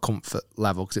well out my comfort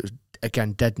level because it was,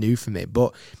 again, dead new for me.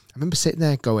 But I remember sitting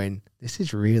there going, "This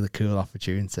is a really cool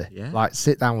opportunity." Yeah, like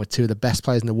sit down with two of the best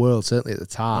players in the world, certainly at the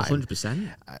time. 100%.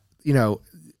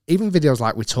 Even videos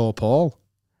like with Tour Paul,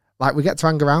 like we get to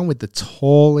hang around with the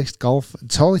tallest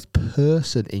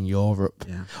person in Europe,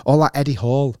 or like Eddie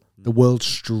Hall, the world's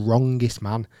strongest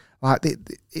man. Like,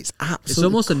 it's absolutely It's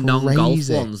almost crazy. The non-golf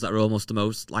ones that are almost the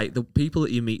most, like, the people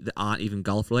that you meet that aren't even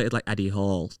golf-related, like Eddie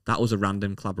Hall. That was a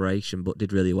random collaboration, but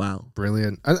did really well.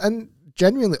 Brilliant. And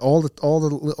genuinely, all the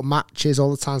little matches, all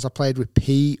the times I played with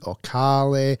Pete or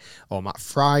Carly or Matt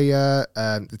Fryer,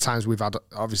 the times we've had,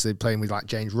 obviously, playing with, like,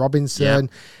 James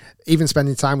Robinson, even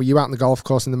spending time with you out on the golf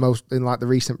course in the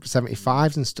recent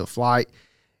 75s and stuff, like,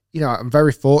 I'm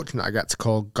very fortunate I get to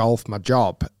call golf my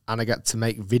job and I get to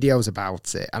make videos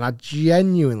about it. And I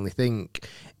genuinely think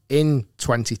in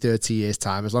 20, 30 years'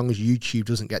 time, as long as YouTube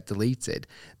doesn't get deleted,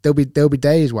 there'll be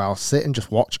days where I'll sit and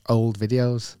just watch old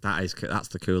videos. That's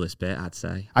the coolest bit, I'd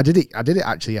say. I did it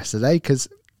actually yesterday because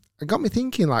it got me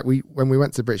thinking, like when we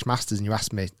went to the British Masters and you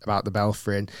asked me about the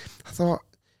Belfry, and I thought,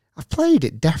 I've played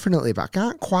it definitely, but I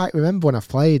can't quite remember when I've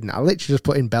played. And I literally just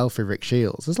put in Belfry Rick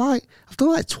Shields. It's like, I've done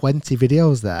like 20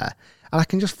 videos there. And I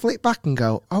can just flick back and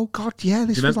go, oh God, yeah,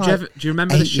 this was like, do you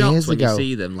remember the shots when ago. you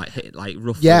see them, like hit like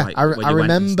roughly? Yeah, like, I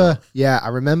remember. Yeah, I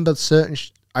remember certain.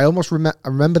 I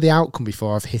remember the outcome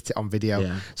before I've hit it on video.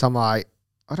 Yeah. So I'm like,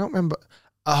 I don't remember.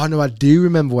 Oh no, I do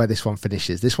remember where this one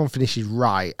finishes. This one finishes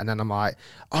right, and then I'm like,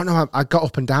 oh no, I got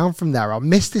up and down from there. I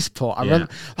missed this putt.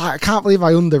 I can't believe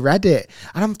I underread it.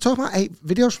 And I'm talking about 8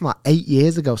 videos from like 8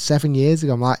 years ago, 7 years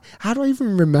ago. I'm like, how do I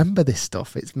even remember this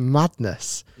stuff? It's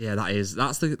madness. Yeah,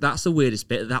 that's the weirdest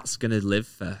bit. That's gonna live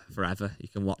forever. You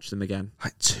can watch them again.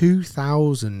 Like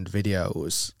 2,000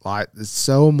 videos. Like there's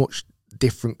so much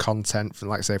different content from,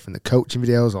 like I say, from the coaching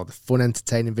videos or the fun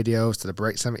entertaining videos to the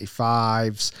break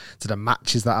 75s to the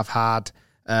matches that I've had.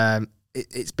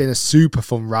 it's been a super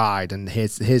fun ride, and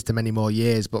here's to many more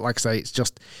years. But like I say,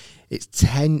 it's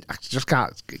 10. I just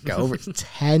can't get over it. It's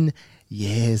 10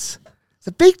 years. It's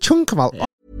a big chunk of my life.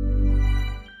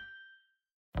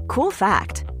 Cool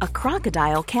fact, a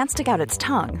crocodile can't stick out its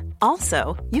tongue.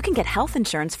 Also, you can get health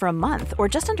insurance for a month or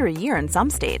just under a year in some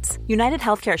states. United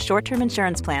Healthcare short-term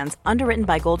insurance plans, underwritten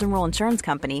by Golden Rule Insurance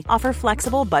Company, offer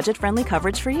flexible, budget-friendly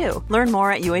coverage for you. Learn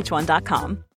more at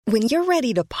uh1.com. When you're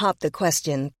ready to pop the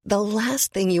question, the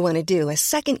last thing you want to do is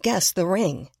second-guess the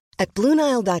ring. At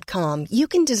BlueNile.com, you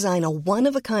can design a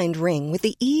one-of-a-kind ring with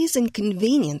the ease and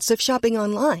convenience of shopping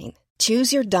online.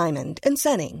 Choose your diamond and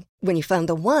setting. When you find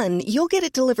the one, you'll get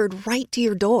it delivered right to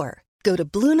your door. Go to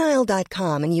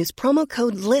BlueNile.com and use promo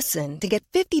code LISTEN to get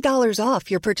 $50 off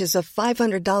your purchase of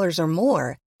 $500 or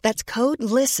more. That's code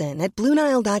LISTEN at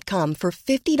BlueNile.com for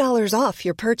 $50 off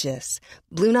your purchase.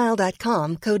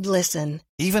 BlueNile.com, code LISTEN.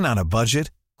 Even on a budget,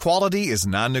 quality is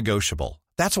non-negotiable.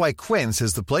 That's why Quince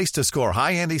is the place to score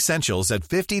high-end essentials at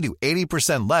 50 to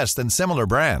 80% less than similar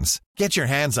brands. Get your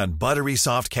hands on buttery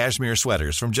soft cashmere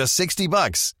sweaters from just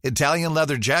 $60, Italian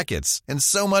leather jackets, and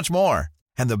so much more.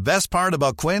 And the best part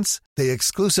about Quince, they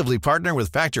exclusively partner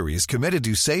with factories committed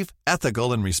to safe,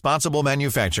 ethical, and responsible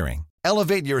manufacturing.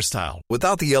 Elevate your style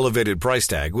without the elevated price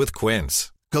tag with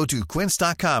Quince. Go to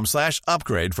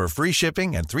quince.com/upgrade for free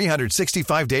shipping and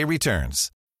 365-day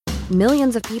returns.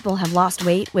 Millions of people have lost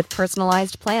weight with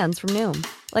personalized plans from Noom.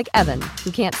 Like Evan,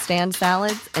 who can't stand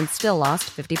salads and still lost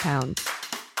 50 pounds.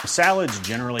 Salads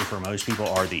generally for most people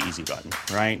are the easy button,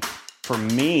 right? For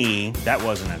me, that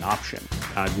wasn't an option.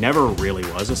 I never really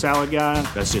was a salad guy.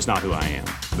 That's just not who I am.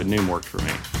 But Noom worked for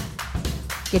me.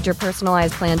 Get your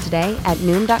personalized plan today at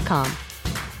Noom.com.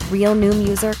 Real Noom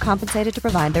user compensated to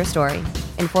provide their story.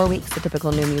 In 4 weeks, the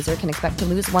typical Noom user can expect to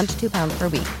lose 1 to 2 pounds per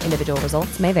week. Individual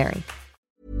results may vary.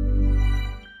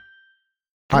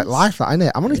 Like life, that isn't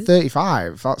it? I'm only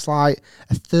 35. That's like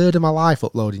a third of my life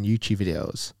uploading YouTube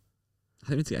videos. I think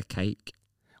we need to get a cake.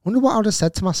 I wonder what I would have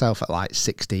said to myself at like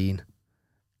 16.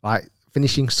 Like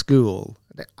finishing school.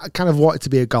 I kind of wanted to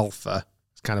be a golfer.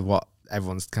 It's kind of what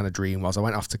everyone's kind of dream was. I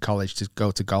went off to college to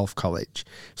go to golf college.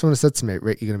 Someone said to me,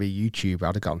 Rick, you're going to be a YouTuber.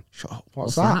 I'd have gone, shut up.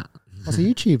 What's that? What's a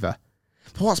YouTuber?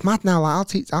 But what's mad now,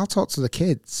 like I'll talk to the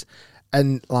kids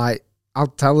and like, I'll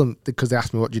tell them, because they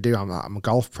ask me, what do you do? I'm like, I'm a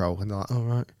golf pro. And they're like, oh,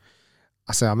 right.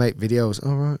 I say, I make videos.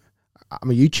 Oh, right. I'm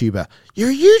a YouTuber. You're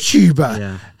a YouTuber?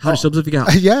 Yeah. How many subs have you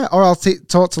got? Yeah. Or I'll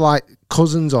talk to like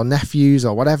cousins or nephews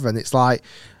or whatever. And it's like,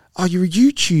 oh, you're a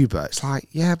YouTuber. It's like,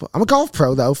 yeah, but I'm a golf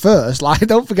pro though first. Like,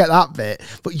 don't forget that bit.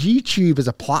 But YouTube as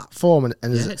a platform and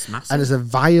as a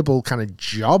viable kind of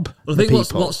job. Well, I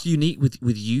think what's unique with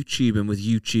YouTube and with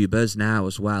YouTubers now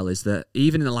as well is that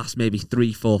even in the last maybe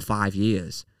 3, 4, 5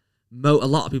 years, a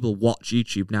lot of people watch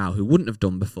YouTube now who wouldn't have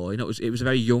done before. You know, it was a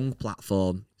very young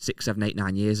platform 6, 7, 8,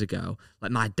 9 years ago.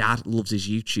 Like my dad loves his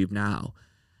YouTube now,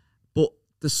 but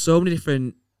there's so many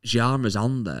different genres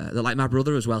on there. That like my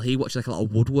brother as well, he watches like a lot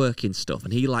of woodworking stuff,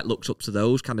 and he like looks up to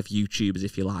those kind of YouTubers,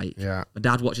 if you like. Yeah. My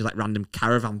dad watches like random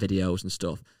caravan videos and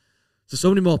stuff. So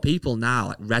many more people now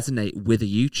like resonate with a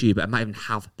YouTuber and might even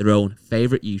have their own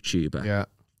favorite YouTuber. Yeah.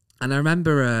 And I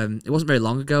remember it wasn't very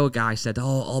long ago, a guy said,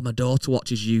 oh, my daughter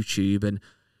watches YouTube and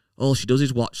all she does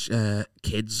is watch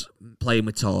kids playing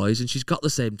with toys and she's got the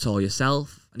same toy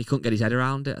herself. And he couldn't get his head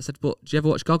around it. I said, but do you ever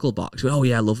watch Gogglebox? He went, oh,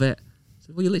 yeah, I love it. I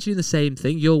said, well, you're literally doing the same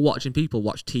thing. You're watching people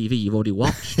watch TV you've already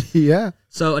watched. Yeah.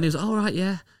 So, and he was like, all right,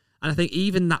 yeah. And I think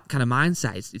even that kind of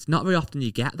mindset, it's not very often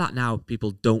you get that now. People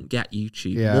don't get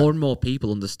YouTube. Yeah. More and more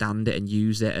people understand it and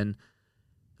use it. And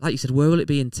like you said, where will it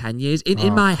be in 10 years?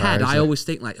 In my head, I always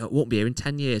think like, it won't be here in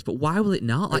 10 years. But why will it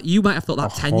not? Like you might have thought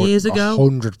that 10 years ago.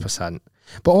 100%.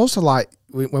 But also like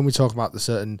when we talk about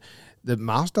the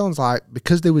milestones, like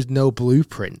because there was no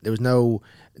blueprint,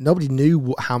 nobody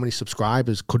knew how many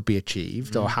subscribers could be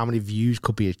achieved or how many views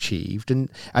could be achieved.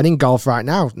 And in golf right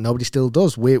now, nobody still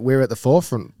does. We're at the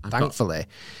forefront, thankfully.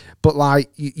 But like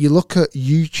you look at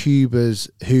YouTubers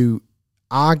who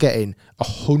are getting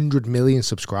 100 million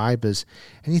subscribers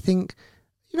and you think,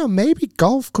 you know, maybe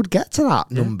golf could get to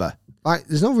that number. Like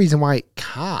there's no reason why it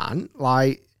can't.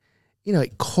 Like, you know,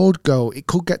 it could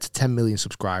get to 10 million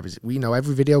subscribers. We know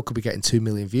every video could be getting 2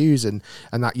 million views and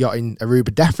that yacht in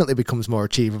Aruba definitely becomes more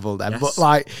achievable then. Yes. But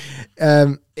like,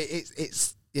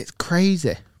 it's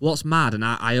crazy. What's mad, and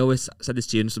I always said this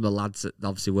to you and some of the lads that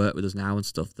obviously work with us now and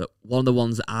stuff, that one of the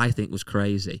ones that I think was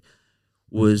crazy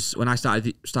was when I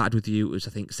started with you, it was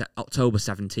I think October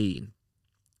 17.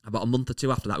 About a month or two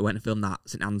after that, we went and filmed that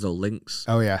St Anselm Links.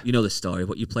 Oh yeah. You know this story,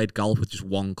 but you played golf with just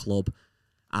one club.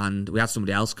 And we had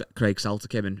somebody else, Craig Salter,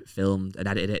 came and filmed and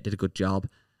edited it, did a good job.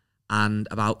 And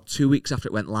about 2 weeks after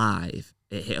it went live,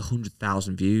 it hit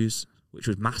 100,000 views, which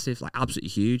was massive, like absolutely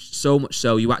huge. So much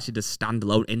so, you actually did a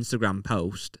standalone Instagram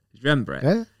post. Do you remember it?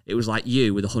 Yeah. It was like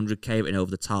you with 100K written over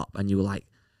the top, and you were like,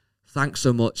 thanks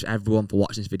so much, everyone, for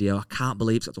watching this video. I can't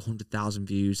believe it's got to 100,000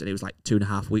 views, and it was like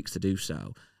 2.5 weeks to do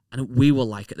so. And we were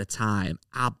like, at the time,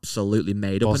 absolutely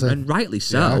made up, and rightly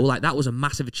so. Yeah. Like, that was a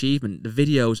massive achievement. The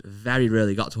videos very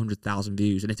rarely got to 100,000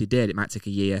 views, and if they did, it might take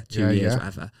a year, 2 years,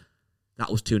 whatever. That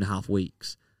was 2.5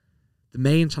 weeks. The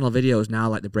main channel videos now,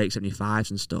 like the Break 75s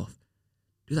and stuff,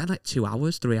 do that in like 2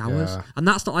 hours, 3 hours. Yeah. And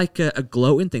that's not like a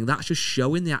gloating thing. That's just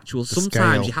showing the actual... Sometimes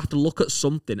scale. you have to look at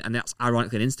something, and that's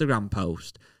ironically an Instagram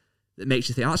post that makes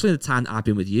you think, that's only the time that I've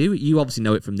been with you. You obviously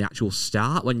know it from the actual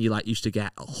start when you like used to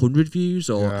get 100 views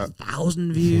or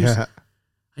 1,000 views. Yeah.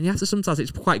 And you have to sometimes,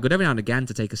 it's quite good every now and again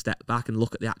to take a step back and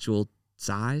look at the actual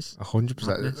size.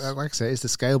 100%. Like I say, it's the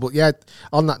scale. But yeah,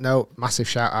 on that note, massive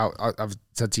shout out. I've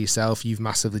said to yourself, you've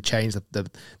massively changed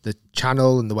the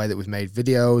channel and the way that we've made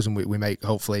videos, and we make,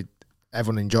 hopefully,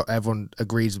 everyone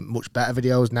agrees, much better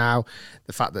videos now.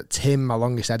 The fact that Tim, my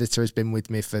longest editor, has been with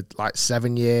me for like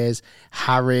 7 years.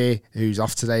 Harry, who's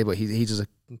off today, but he does an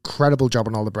incredible job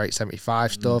on all the Break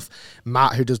 75 stuff.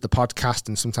 Matt, who does the podcast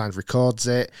and sometimes records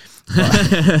it.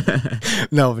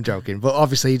 No, I'm joking. But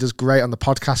obviously he does great on the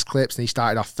podcast clips, and he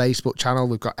started our Facebook channel.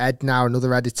 We've got Ed now,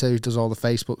 another editor who does all the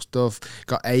Facebook stuff.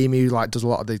 Got Amy, who like does a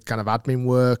lot of the kind of admin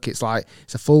work. It's like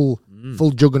it's a full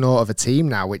juggernaut of a team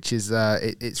now, which is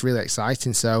it's really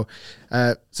exciting. So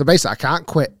basically I can't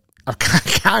quit. I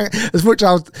can't, as much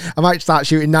as I might start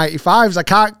shooting 95s, I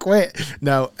can't quit.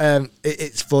 No,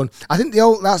 it's fun. I think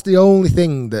that's the only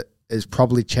thing that has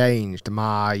probably changed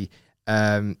my,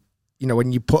 when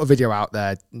you put a video out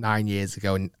there 9 years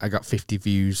ago and I got 50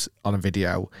 views on a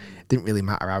video, it didn't really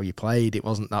matter how you played. It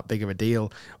wasn't that big of a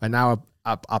deal. And now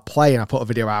I play and I put a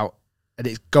video out and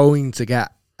it's going to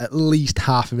get at least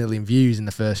 500,000 views in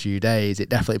the first few days. It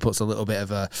definitely puts a little bit of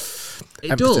a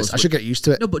it emphasis. does. I should get used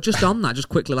to it. No, but just on that, just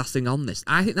quickly, last thing on this,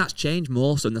 I think that's changed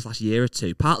more so in this last year or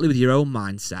two, partly with your own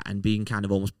mindset and being kind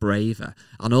of almost braver,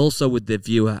 and also with the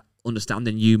viewer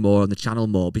understanding you more and the channel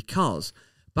more, because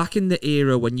back in the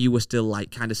era when you were still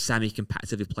like kind of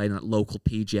semi-competitively playing like local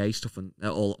PGA stuff and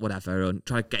or whatever and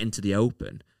trying to get into the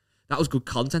Open, that was good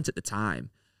content at the time.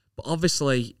 But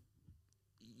obviously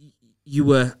you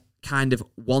were kind of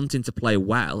wanting to play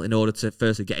well in order to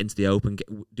firstly get into the Open,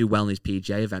 do well in these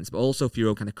PGA events, but also for your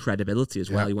own kind of credibility as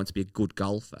well. You want to be a good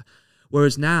golfer.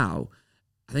 Whereas now,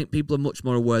 I think people are much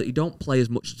more aware that you don't play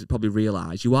as much as you probably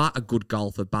realise. You are a good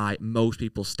golfer by most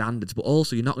people's standards, but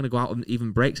also you're not going to go out and even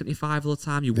break 75 all the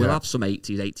time. You will have some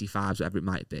 80s, 85s, whatever it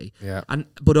might be. Yeah.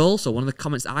 But also, one of the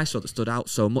comments that I saw that stood out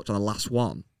so much on the last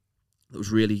one that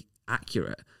was really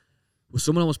accurate was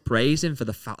someone almost praising for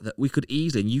the fact that you could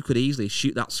easily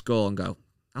shoot that score and go,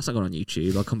 that's not going on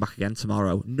YouTube, I'll come back again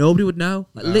tomorrow. Nobody would know.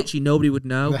 Literally nobody would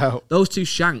know. No. Those two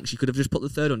shanks, you could have just put the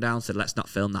third one down and said, let's not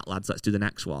film that, lads, let's do the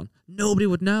next one. Nobody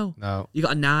would know. No. You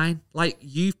got a 9. Like,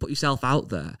 you've put yourself out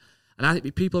there. And I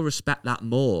think people respect that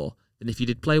more than if you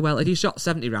did play well. If you shot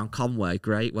 70 round Conway,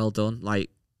 great, well done. Like,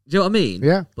 do you know what I mean?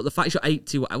 Yeah. But the fact you shot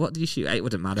 80, what did you shoot? 8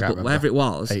 wouldn't matter, but whatever it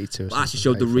was, 82 but actually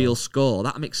showed 84. The real score.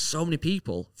 That makes so many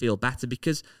people feel better,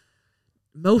 because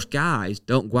most guys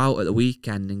don't go out at the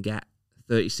weekend and get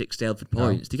 36 Staleford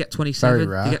points. They get 27,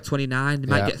 they get 29, they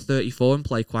might get 34 and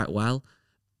play quite well.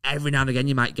 Every now and again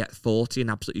you might get 40 and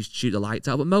absolutely shoot the lights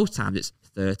out, but most times it's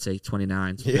 30,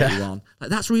 29, 31. Like,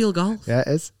 that's real golf. Yeah, it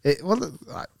is.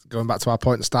 Going back to our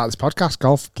point at the start of this podcast,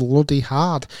 golf bloody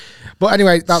hard. But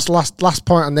anyway, that's last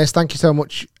point on this. Thank you so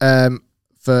much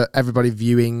for everybody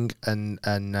viewing and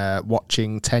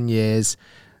watching. 10 years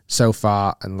so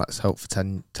far, and let's hope for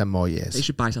 10 more years. You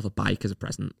should buy yourself a bike as a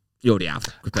present. You already have.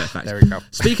 Perfect. There we go.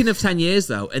 Speaking of 10 years,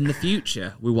 though, in the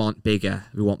future, we want bigger,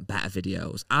 we want better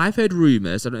videos. I've heard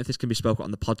rumours, I don't know if this can be spoken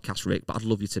on the podcast, Rick, but I'd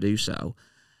love you to do so.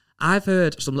 I've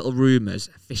heard some little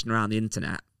rumours fishing around the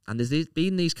internet, and there's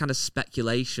been these kind of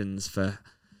speculations for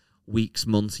weeks,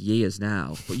 months, years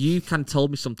now. But you kind of told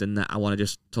me something that I want to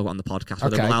just talk about on the podcast.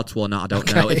 Whether I'm allowed to or not, I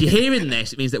don't know. If you're hearing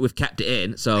this, it means that we've kept it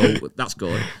in, so that's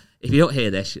good. If you don't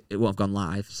hear this, it won't have gone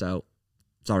live, so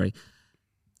sorry.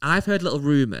 I've heard little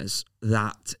rumours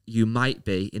that you might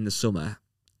be, in the summer,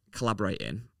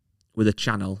 collaborating with a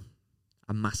channel,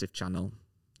 a massive channel.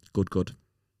 Good.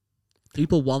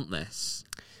 People want this,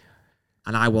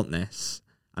 and I want this.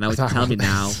 And I would tell me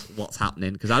now what's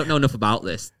happening, because I don't know enough about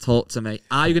this. Talk to me.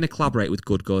 Are you going to collaborate with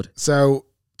Good? So,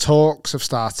 talks have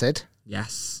started.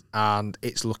 Yes. And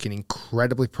it's looking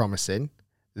incredibly promising.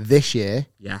 This year.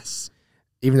 Yes.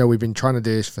 Even though we've been trying to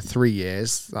do this for 3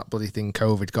 years, that bloody thing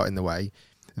COVID got in the way.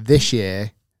 This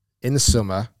year, in the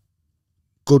summer,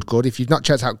 Good. If you've not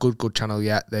checked out Good channel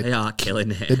yet, they are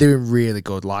killing it. They're doing really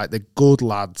good. Like, they're good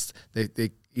lads.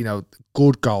 They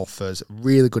good golfers,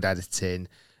 really good editing.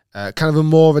 Kind of a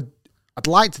more of a, I'd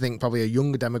like to think probably a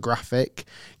younger demographic,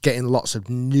 getting lots of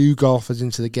new golfers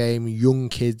into the game, young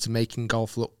kids making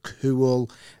golf look cool.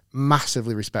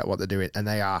 Massively respect what they're doing, and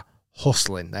they are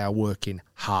hustling. They are working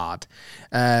hard.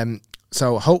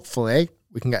 So hopefully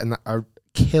we can get a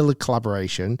killer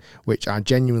collaboration, which I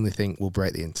genuinely think will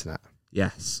break the internet.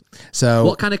 Yes. So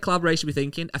what kind of collaboration are we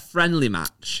thinking? A friendly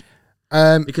match?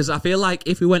 Because I feel like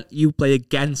if you play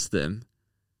against them,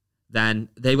 then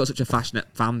they've got such a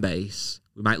passionate fan base,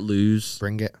 we might lose.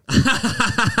 Bring it.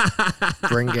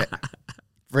 Bring it.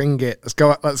 Bring it.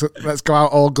 Let's go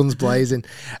out all guns blazing.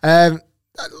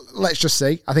 Let's just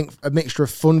see. I think a mixture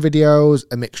of fun videos,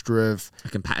 a mixture of a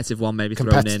competitive one, maybe thrown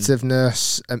in.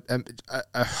 Competitiveness,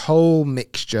 a whole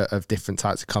mixture of different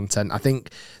types of content. I think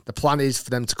the plan is for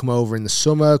them to come over in the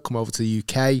summer, come over to the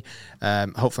UK.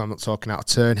 Hopefully I'm not talking out of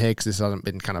turn here because this hasn't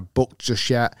been kind of booked just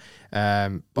yet.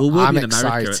 But we'll I'm be in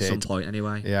excited. America at some point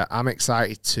anyway. Yeah, I'm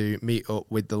excited to meet up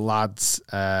with the lads.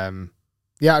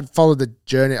 I'd follow the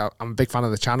journey. I'm a big fan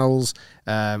of the channels,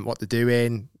 what they're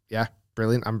doing. Yeah.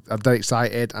 Brilliant. I'm very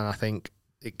excited, and I think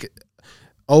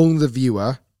only the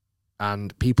viewer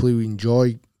and people who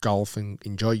enjoy golf and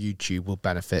enjoy YouTube will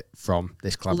benefit from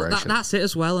this collaboration. Well, that's it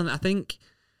as well, and I think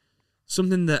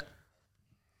something that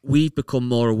we've become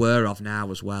more aware of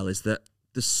now as well is that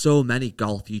there's so many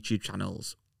golf YouTube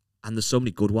channels, and there's so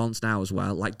many good ones now as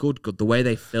well. Like good. The way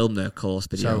they film their course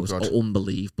videos are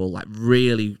unbelievable. Like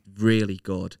really, really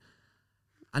good.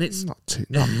 And it's not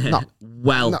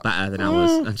better than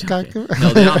ours. I'm joking. Okay.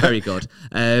 No, they are very good.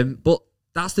 But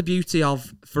that's the beauty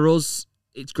of, for us,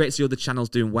 it's great to see other channels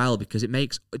doing well because it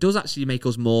does actually make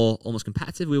us more almost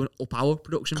competitive. We want to up our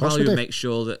production value and make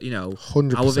sure that,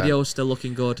 100%. Our video is still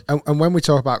looking good. And when we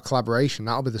talk about collaboration,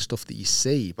 that'll be the stuff that you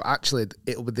see. But actually,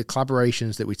 it'll be the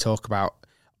collaborations that we talk about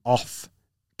off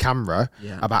camera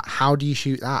about how do you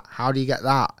shoot that, how do you get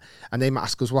that, and they might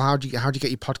ask us, well, how do you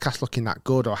get your podcast looking that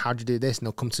good, or how do you do this, and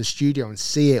they'll come to the studio and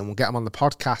see it, and we'll get them on the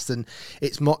podcast, and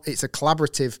it's a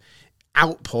collaborative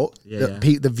output that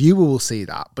the viewer will see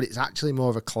that, but it's actually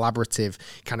more of a collaborative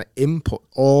kind of input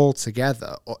all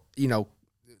together, or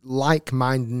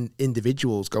like-minded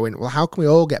individuals going, well, how can we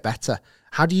all get better?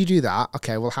 How do you do that?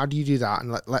 Okay, well, how do you do that?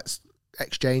 And let's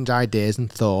exchange ideas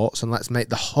and thoughts, and let's make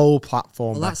the whole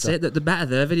platform better. That's it. The better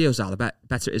their videos are, the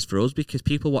better it is for us, because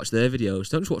people watch their videos.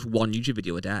 Don't just watch one YouTube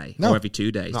video a day or every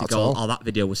 2 days. They go, oh, that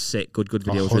video was sick. Good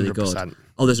video was really good.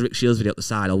 Oh, there's a Rick Shields video at the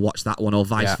side. I'll watch that one, or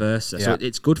vice versa. So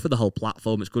it's good for the whole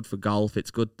platform. It's good for golf.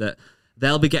 It's good that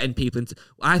they'll be getting people into...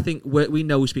 I think we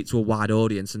know we speak to a wide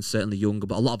audience, and certainly younger,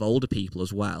 but a lot of older people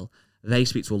as well. They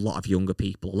speak to a lot of younger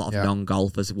people, a lot of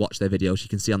non-golfers who watch their videos. You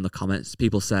can see on the comments,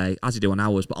 people say, as you do on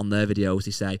ours, but on their videos,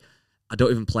 they say, I don't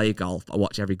even play golf, but I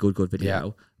watch every good video. Yeah.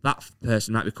 That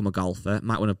person might become a golfer,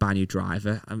 might want to buy a new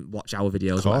driver and watch our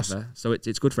videos, whatever. So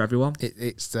it's good for everyone.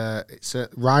 It's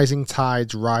rising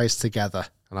tides rise together,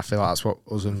 and I feel like that's what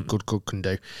us and Good can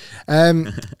do.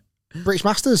 British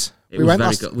Masters. We went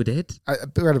very good. We did. We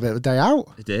had a bit of a day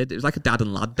out. We did. It was like a dad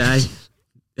and lad day.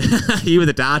 You were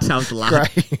the dad, I was the lad.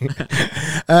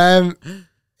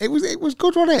 It was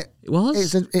good, wasn't it? It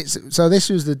was. So this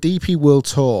was the DP World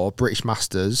Tour British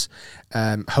Masters,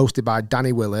 hosted by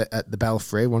Danny Willett at the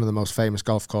Belfry, one of the most famous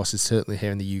golf courses certainly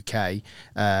here in the UK.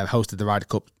 Hosted the Ryder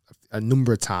Cup a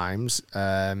number of times.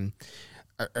 A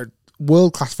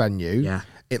world class venue. Yeah,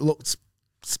 it looked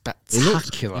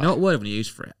spectacular. You know what word I'm going to use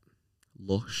for it?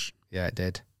 Lush. Yeah, it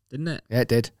did. Didn't it? Yeah, it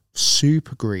did.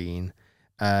 Super green.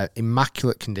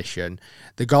 Immaculate condition.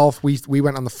 The golf, we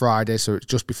went on the Friday, so it's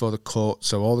just before the cut,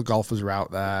 so all the golfers are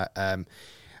out there.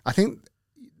 I think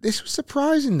this was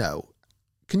surprising, though.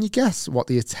 Can you guess what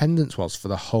the attendance was for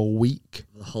the whole week?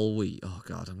 The whole week? Oh,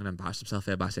 God, I'm going to embarrass myself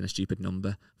here by saying a stupid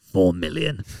number. 4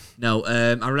 million. No,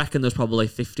 I reckon there's probably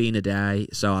 15 a day,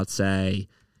 so I'd say,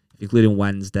 including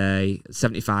Wednesday,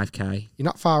 75k. You're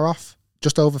not far off.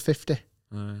 Just over 50.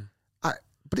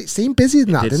 But it seemed busier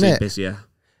than that, didn't it? It did seem busier.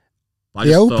 I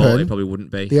just thought it probably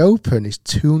wouldn't be. The Open is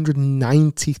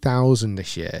 290,000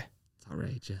 this year. It's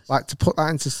outrageous. Like, to put that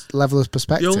into level of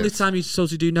perspective. The only time you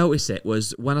sort of do notice it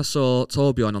was when I saw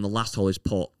Torbjorn on the last hole he's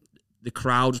put. The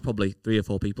crowd was probably 3 or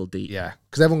 4 people deep. Yeah,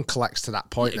 because everyone collects to that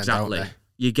point. Exactly. Then, don't they?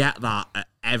 You get that at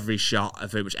every shot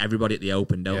of pretty much everybody at the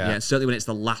Open, don't you? And certainly when it's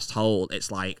the last hole,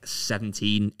 it's like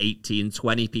 17, 18,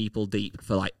 20 people deep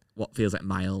for like what feels like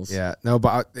miles. Yeah, no,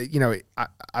 but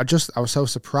I was so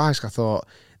surprised. I thought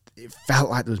it felt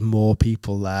like there was more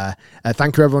people there.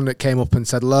 Thank you everyone that came up and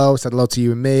said hello to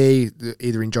you and me,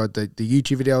 either enjoyed the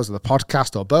YouTube videos or the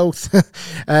podcast or both.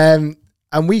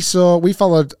 And we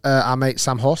followed our mate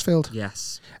Sam Horsfield.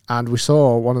 Yes. And we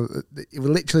saw we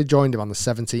literally joined him on the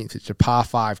 17th. It's a par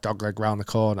 5 dogleg round the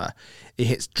corner. He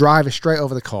hits driver straight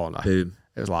over the corner. Boom.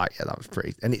 It was like, yeah, that was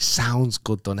pretty. And it sounds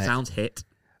good, doesn't it? Sounds hit.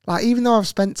 Like, even though I've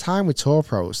spent time with tour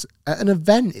pros, at an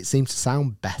event, it seems to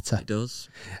sound better. It does.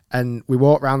 And we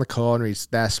walk around the corner. He's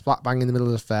there, splat bang in the middle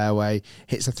of the fairway,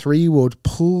 hits a 3-wood,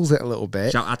 pulls it a little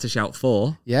bit. Had to shout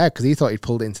 4. Yeah, because he thought he'd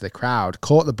pulled it into the crowd,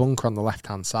 caught the bunker on the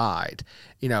left-hand side.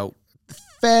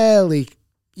 Fairly,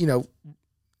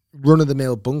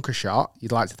 run-of-the-mill bunker shot,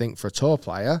 you'd like to think, for a tour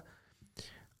player.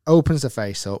 Opens the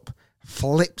face up,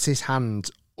 flips his hand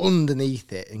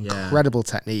underneath it. Incredible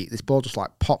technique. This ball just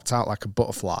popped out like a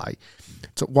butterfly.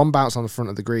 Took one bounce on the front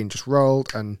of the green, just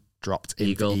rolled and dropped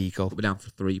into eagle. Put me down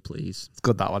for 3, please. It's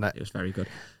good, that, wasn't it? It was very good.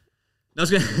 I was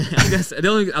going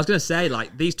to say,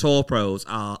 like, these tour pros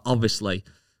are obviously,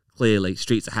 clearly,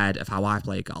 streets ahead of how I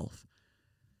play golf.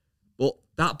 But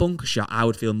that bunker shot, I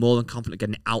would feel more than confident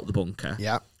getting it out the bunker.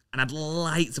 Yeah. And I'd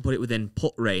like to put it within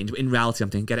putt range, but in reality, I'm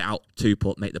thinking, get it out 2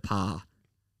 putt, make the par.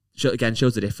 Again,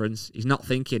 shows the difference. He's not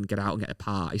thinking, get out and get a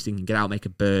par. He's thinking, get out and make a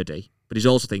birdie. But he's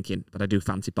also thinking, but I do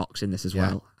fancy boxing this as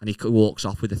well. And he walks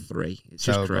off with a 3. It's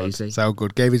just crazy. Good. So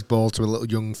good. Gave his ball to a little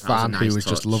young fan who was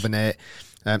just loving it.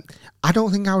 I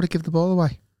don't think I would have given the ball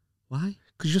away. Why?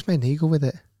 Because you just made an eagle with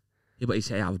it. Yeah, but he's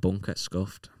hit out of a bunker, it's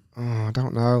scuffed. Oh, I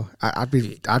don't know. I'd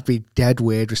be dead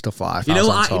weird with stuff like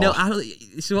that.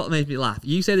 This is what made me laugh.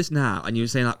 You say this now, and you were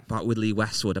saying that about with Lee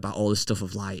Westwood about all this stuff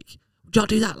of like, do not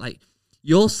do that. Like,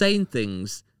 you're saying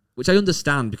things which I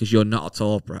understand because you're not a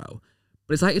tour pro,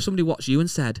 but it's like if somebody watched you and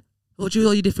said, "Oh, do you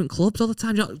all your different clubs all the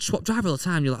time? You swap driver all the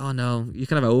time." You're like, "Oh no, you're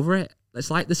kind of over it." It's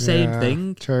like the same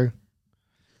thing. True.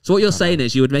 So what you're saying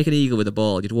is you would make an eagle with a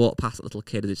ball. You'd walk past a little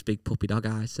kid with its big puppy dog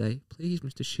eyes, say, "Please,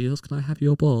 Mr. Shields, can I have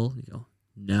your ball?" And you go,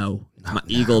 "No, it's my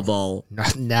eagle ball."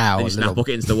 Not now. And you snap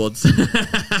bucket into the woods.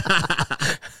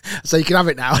 So you can have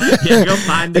it now. Yeah, go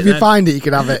find it. If you find it, you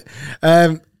can have it.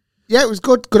 Yeah, it was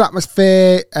good. Good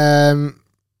atmosphere.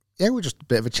 Yeah, it was just a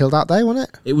bit of a chilled out day, wasn't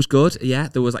it? It was good. Yeah,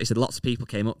 there was, like you said, lots of people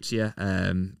came up to you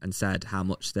and said how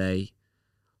much they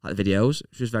like the videos,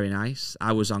 which was very nice.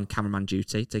 I was on cameraman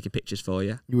duty, taking pictures for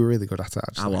you. You were really good at it,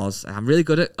 actually. I was. I'm really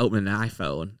good at opening an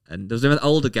iPhone. And there was an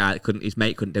older guy that his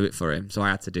mate couldn't do it for him, so I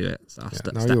had to do it. So I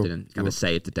stepped in and kind of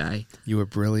saved the day. You were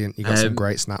brilliant. You got some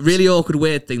great snaps. Really awkward,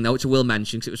 weird thing, though, which I will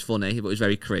mention because it was funny, but it was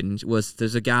very cringe, was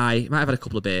there's a guy, he might have had a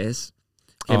couple of beers,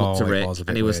 came up to Rick,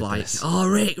 and he was like, "Oh,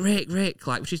 Rick,"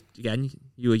 like, which is, again,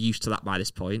 you were used to that by this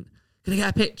point. Can I get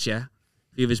a picture?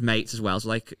 A few of his mates as well, so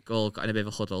like, all got in a bit of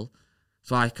a huddle.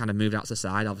 So I kind of moved out to the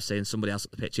side, obviously, and somebody else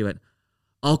at the picture went,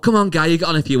 "Oh, come on, guy, you get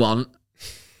on if you want."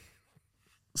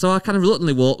 So I kind of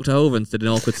reluctantly walked over and did an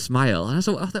awkward smile, and I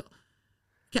thought,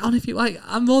 get on if you like.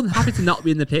 I'm more than happy to not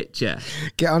be in the picture.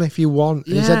 Get on if you want.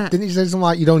 Yeah. Didn't he say something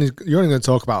like, you're only going to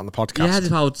talk about it on the podcast? Yeah,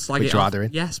 if I would slag it off.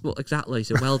 Yes, but exactly.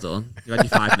 So well done. You had your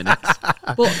 5 minutes.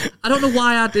 But I don't know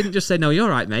why I didn't just say, "No, you're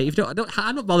right, mate.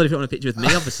 I'm not bothered if you want a picture with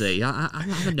me, obviously. I'm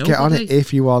a nobody." Get on it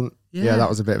if you want. Yeah, that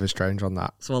was a bit of a strange one,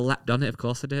 that. So I leapt on it, of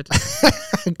course I did.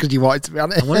 Because you wanted to be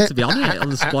on it. I wanted to be on it, on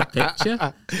the squad picture.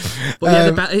 But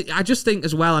yeah, I just think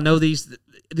as well, I know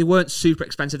they weren't super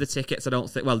expensive, the tickets, I don't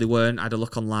think. Well, they weren't. I had a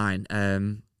look online.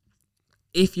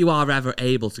 If you are ever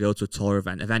able to go to a tour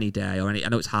event of any day, I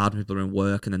know it's hard when people are in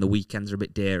work and then the weekends are a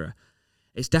bit dearer.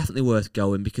 It's definitely worth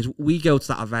going because we go to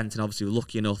that event and obviously we're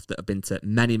lucky enough that have been to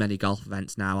many, many golf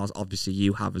events now, as obviously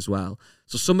you have as well.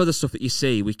 So some of the stuff that you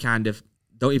see, we kind of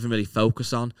don't even really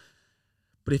focus on.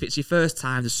 But if it's your first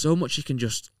time, there's so much you can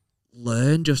just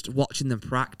learn, just watching them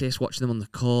practice, watching them on the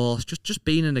course, just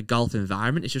being in a golf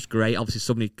environment. It's just great. Obviously,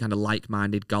 so many kind of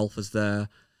like-minded golfers there.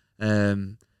 A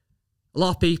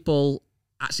lot of people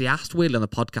actually asked Weirdly on the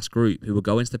podcast group who were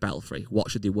going to the Belfry,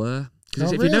 what should they wear?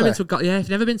 Because if you've never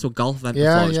been to a golf event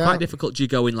before, it's quite difficult. Do you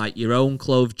go in like your own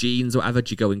clothes, jeans, or whatever?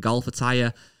 Do you go in golf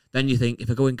attire? Then you think,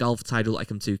 if I go in golf attire, I don't like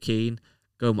I'm too keen.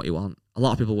 Go in what you want. A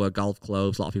lot of people wear golf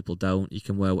clothes. A lot of people don't. You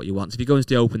can wear what you want. So if you go into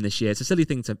the Open this year, it's a silly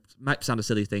thing might sound a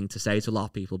silly thing to say to a lot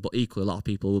of people, but equally a lot of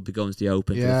people will be going to the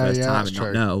Open for the first time and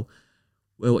not know.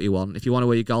 Wear what you want. If you want to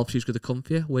wear your golf shoes because they're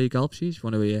comfier, wear your golf shoes. If you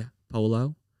want to wear your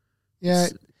polo. Yeah,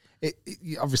 it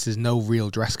obviously there's no real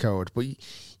dress code, but you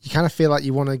kind of feel like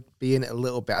you want to be in it a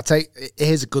little bit.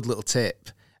 Here's a good little tip,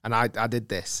 and I did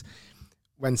this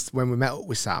when we met up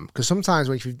with Sam, because sometimes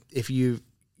if you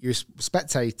you're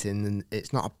spectating, and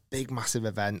it's not a big, massive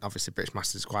event. Obviously, British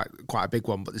Masters is quite a big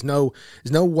one, but there's no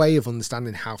way of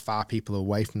understanding how far people are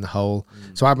away from the hole.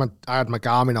 So I had my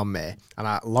Garmin on me, and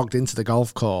I logged into the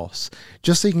golf course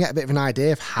just so you can get a bit of an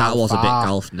idea of how a bit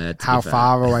golf nerd. How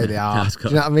far away they are. Do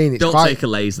you know what I mean? Don't take a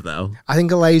laser though. I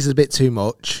think a laser's a bit too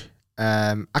much.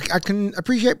 I can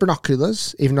appreciate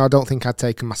binoculars, even though I don't think I'd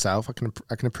take them myself. I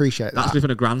can appreciate that. That's within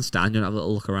a grandstand. You want to have a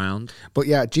little look around. But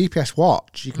yeah, GPS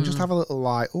watch, you can just have a little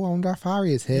like, I wonder how far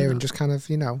he is here, and just kind of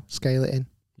scale it in.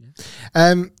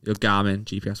 Yeah. Your Garmin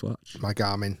GPS watch. My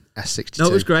Garmin S62. No,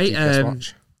 it was great. GPS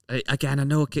watch. Again, I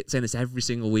know I keep saying this every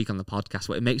single week on the podcast,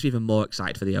 but it makes me even more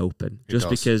excited for the Open,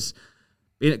 because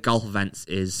being at golf events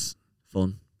is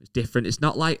fun. It's different. It's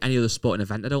not like any other sporting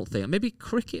event, I don't think. Maybe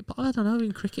cricket, but I don't know.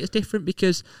 Even cricket is different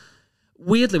because,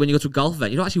 weirdly, when you go to a golf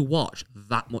event, you don't actually watch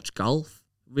that much golf,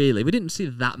 really. We didn't see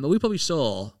that much. We probably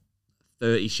saw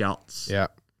 30 shots. Yeah.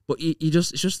 But it's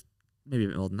just maybe a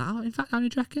bit more than that. In fact, how many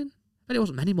do you reckon? I bet it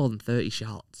wasn't many more than 30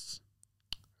 shots.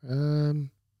 Yeah,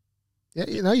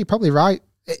 you're probably right.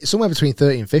 It's somewhere between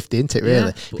 30 and 50, isn't it, really?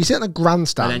 If you sit on a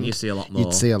grandstand, then you see a lot more.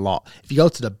 You'd see a lot. If you go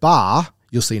to the bar,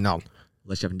 you'll see none.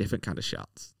 Unless you're having different kind of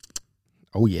shots.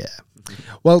 Oh, yeah.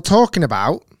 Well, talking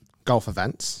about golf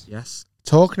events. Yes.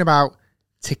 Talking about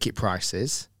ticket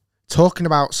prices. Talking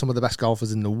about some of the best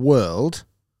golfers in the world.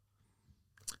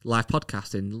 Live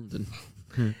podcast in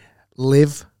London.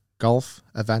 Live golf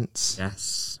events.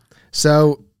 Yes.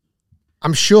 So,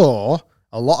 I'm sure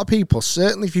a lot of people,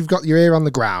 certainly if you've got your ear on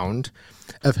the ground,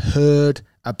 have heard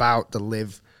about the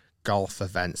Live golf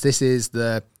events. This is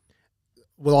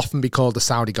will often be called the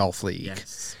Saudi Golf League.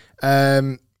 Yes.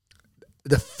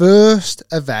 The first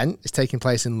event is taking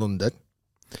place in London.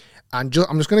 And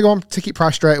I'm just going to go on ticket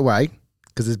price straight away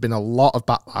because there's been a lot of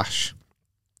backlash.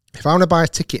 If I want to buy a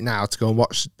ticket now to go and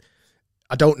watch,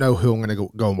 I don't know who I'm going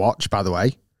to go and watch, by the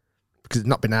way, because it's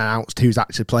not been announced who's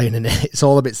actually playing in it. It's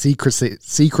all a bit secret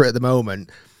at the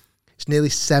moment. It's nearly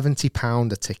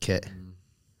 £70 a ticket.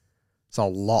 It's a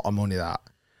lot of money, that.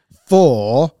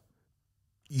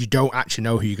 You don't actually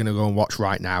know who you're going to go and watch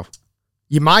right now.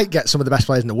 You might get some of the best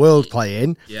players in the world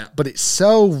playing, but it's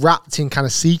so wrapped in kind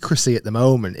of secrecy at the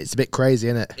moment. It's a bit crazy,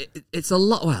 isn't it? It's a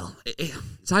lot. Well,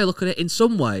 it's how you look at it. In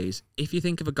some ways, if you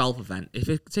think of a golf event, if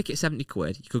a ticket's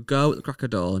 £70, you could go at the crack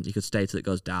of dawn, you could stay till it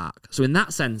goes dark. So in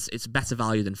that sense, it's better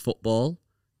value than football,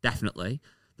 definitely,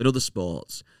 than other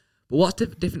sports. But what's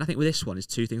different, I think, with this one is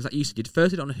two things. Like you said, you'd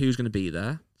first don't know who's going to be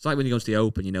there. It's like when you go to the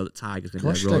Open, you know that Tiger's going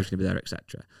to be there, Rory's going to be there,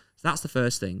 etc. So that's the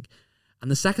first thing. And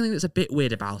the second thing that's a bit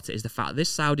weird about it is the fact that this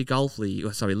Saudi Golf League,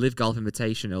 Live Golf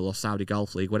Invitational or Saudi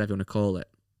Golf League, whatever you want to call it,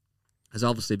 has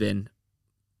obviously been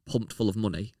pumped full of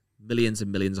money. Millions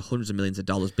and millions, hundreds of millions of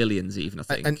dollars, billions even, I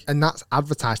think. And that's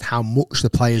advertised how much the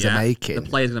players are making. The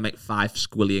players are going to make £5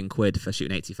 squillion for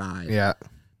shooting 85. Yeah.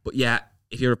 But yeah,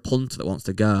 if you're a punter that wants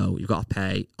to go, you've got to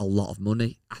pay a lot of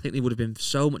money. I think they would have been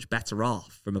so much better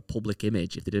off from a public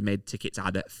image if they'd have made tickets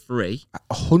either free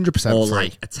 100% or free.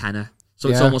 like a tenner. So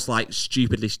it's almost like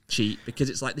stupidly cheap because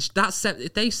it's like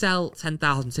if they sell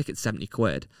 10,000 tickets, £70,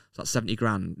 so that's 70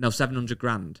 grand. No, 700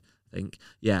 grand, I think.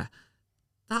 Yeah,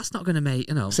 that's not going to make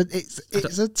So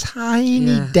it's a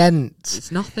tiny dent.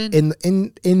 It's nothing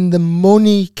in the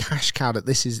money cash cow that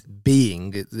this is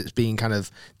that's being kind of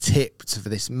tipped for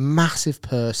this massive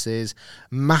purses,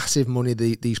 massive money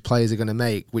these players are going to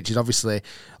make, which is obviously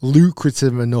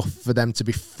lucrative enough for them to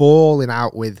be falling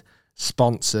out with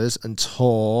sponsors and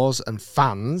tours and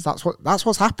fans. That's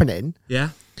what's happening. Yeah.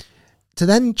 To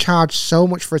then charge so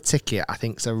much for a ticket, I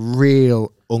think, is a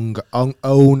real own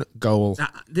goal.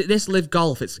 This Live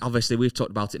Golf, it's obviously we've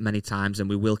talked about it many times, and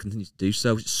we will continue to do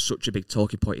so. It's such a big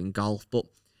talking point in golf. But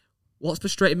what's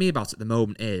frustrating me about it at the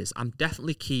moment is I'm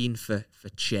definitely keen for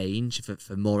change,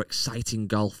 for more exciting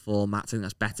golf formats. I think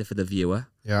that's better for the viewer.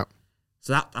 Yeah.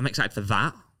 So I'm excited for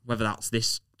that. Whether that's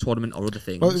this tournament or other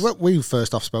things. Well, we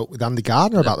first off spoke with Andy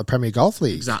Gardner about the Premier Golf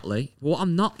League. Exactly. What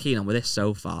I'm not keen on with this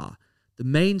so far, the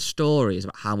main story is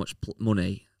about how much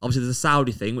money. Obviously, there's a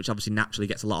Saudi thing, which obviously naturally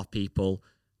gets a lot of people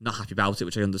not happy about it,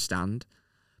 which I understand.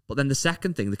 But then the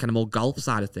second thing, the kind of more golf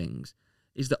side of things,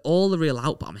 is that all the real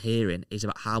output I'm hearing is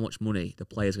about how much money the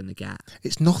player's going to get.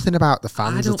 It's nothing about the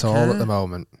fans at all at the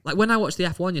moment. Like when I watched the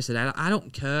F1 yesterday, I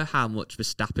don't care how much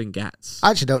Verstappen gets.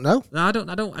 I actually don't know. No, I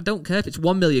don't care if it's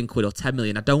 £1 million or 10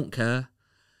 million. I don't care.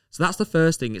 So that's the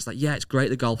first thing. It's like, yeah, it's great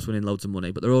the golf's winning loads of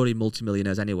money, but they're already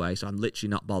multimillionaires anyway, so I'm literally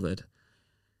not bothered.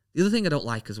 The other thing I don't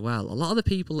like as well, a lot of the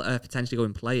people that are potentially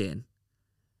going playing,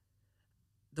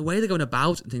 the way they're going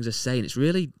about and things they're saying, it's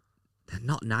really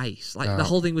not nice. Like the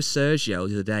whole thing with Sergio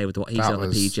the other day with what he said on the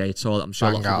PGA Tour that I'm sure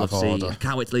a lot of people have seen. I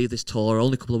can't wait to leave this tour,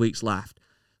 only a couple of weeks left.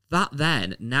 that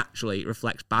then naturally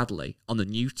reflects badly on the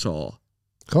new tour.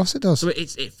 Of course it does. So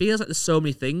it feels like there's so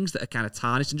many things that are kind of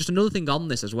tarnished. And just another thing on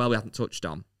this as well we haven't touched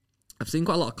on. I've seen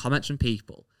quite a lot of comments from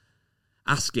people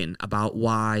asking about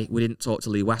why we didn't talk to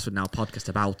Lee Westwood in our podcast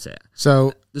about it.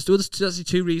 So there's actually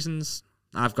 2 reasons.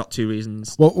 I've got 2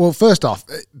 reasons. Well, first off,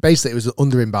 basically it was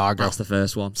under embargo. That's the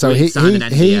first one. So he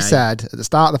NDA. said at the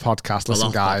start of the podcast,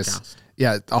 listen, guys, podcast.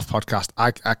 Yeah, off podcast,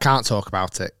 I can't talk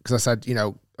about it because I said,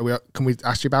 can we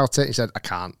ask you about it? He said, I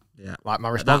can't. Yeah. Like my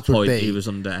At response that point, would be, he was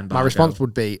under embargo. My response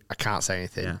would be, I can't say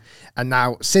anything. Yeah. And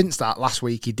now, since that last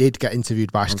week, he did get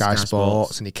interviewed by Sky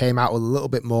Sports, and he came out with a little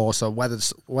bit more. So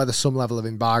whether some level of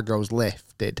embargo's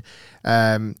lifted,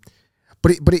 but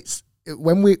it's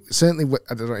when we certainly,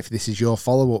 I don't know if this is your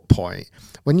follow up point.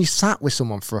 When you sat with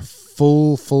someone for a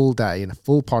full day and a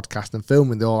full podcast and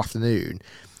filming the whole afternoon,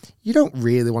 you don't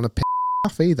really want to piss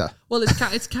off either. Well,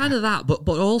 it's kind of that, but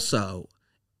also,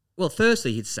 well,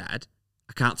 firstly, he'd said,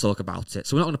 I can't talk about it,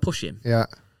 so we're not going to push him. Yeah.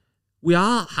 We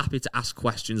are happy to ask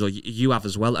questions, or you have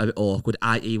as well, a bit awkward,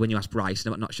 i.e. when you ask Bryson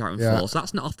about not shouting for. So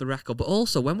that's not off the record. But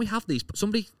also, when we have these,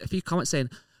 a few comments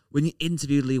saying, when you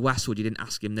interviewed Lee Westwood, you didn't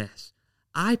ask him this.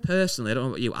 I personally, I don't know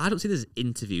about you, I don't see this as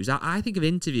interviews. I think of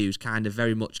interviews kind of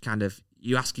very much kind of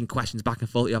you asking questions back and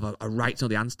forth you have a right to know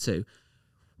the answer to.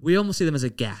 We almost see them as a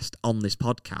guest on this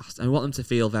podcast, and we want them to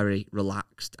feel very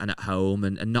relaxed and at home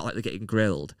and not like they're getting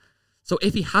grilled. So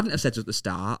if he hadn't have said at the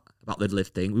start about the live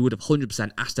thing, we would have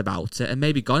 100% asked about it and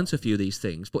maybe gone into a few of these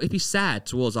things. But if he said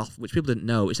to us, which people didn't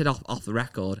know, he said off the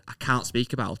record, I can't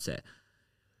speak about it.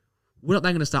 We're not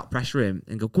then going to start pressuring him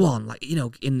and go on, like, in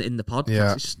the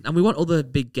podcast. Yeah. And we want other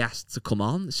big guests to come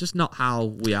on. It's just not how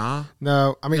we are.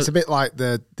 No, I mean, it's a bit like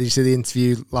did you see the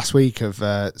interview last week of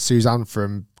Suzanne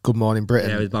from Good Morning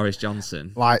Britain? Yeah, with Boris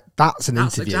Johnson. Like, that's an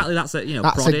interview. Exactly, that's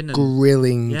a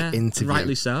grilling interview.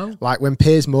 Rightly so. Like, when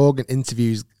Piers Morgan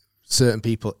interviews certain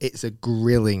people, it's a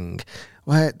grilling.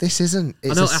 Where this isn't.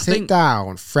 It's a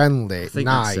sit-down, friendly,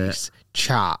 nice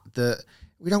chat that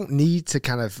we don't need to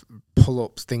kind of pull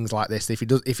up things like this. If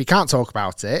he can't talk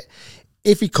about it,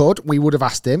 if he could, we would have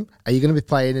asked him, are you going to be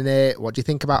playing in it? What do you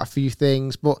think about a few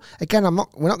things? But again, we're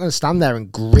not going to stand there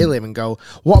and grill him and go,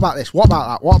 what about this? What about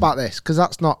that? What about this? Because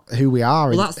that's not who we are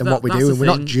and what we do. And we're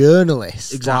not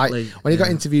journalists. Exactly. Like, when he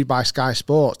got interviewed by Sky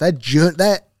Sports,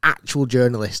 they're actual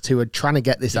journalists who are trying to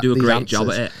get these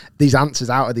answers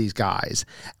out of these guys.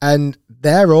 And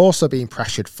they're also being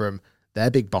pressured from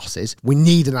their big bosses. We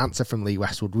need an answer from Lee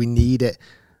Westwood. We need it.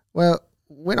 Well,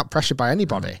 we're not pressured by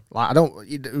anybody. Like,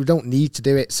 we don't need to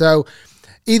do it. So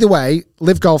either way,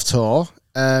 Live Golf Tour,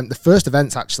 the first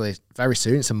event's actually very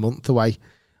soon. It's a month away.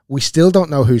 We still don't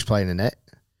know who's playing in it.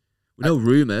 We know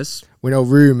rumours. We know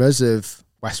rumours of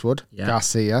Westwood,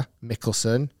 Garcia,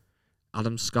 Mickelson.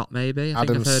 Adam Scott, maybe. I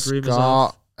think I've heard rumours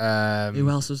of. Who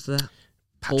else was there?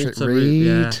 Patrick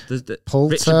Reed,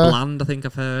 Poulter, Richard Bland, I think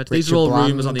I've heard. These are all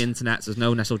rumours on the internet, so there's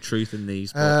no necessary truth in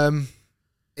these.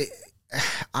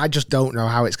 I just don't know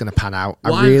how it's going to pan out.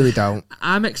 I really don't.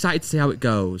 I'm excited to see how it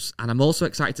goes, and I'm also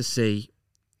excited to see,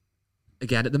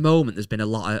 again, at the moment, there's been a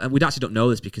lot of, and we actually don't know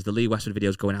this because the Lee Westwood video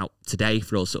is going out today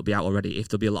for us, so it'll be out already. If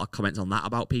there'll be a lot of comments on that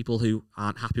about people who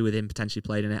aren't happy with him potentially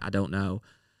playing in it, I don't know.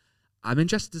 I'm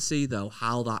interested to see, though,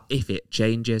 how that, if it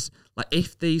changes. Like,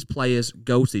 if these players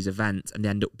go to these events and they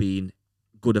end up being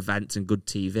good events and good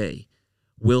TV,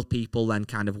 will people then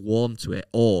kind of warm to it?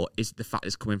 Or is the fact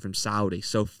it's coming from Saudi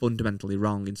so fundamentally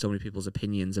wrong in so many people's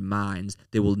opinions and minds,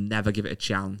 they will never give it a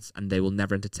chance and they will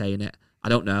never entertain it? I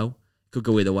don't know. Could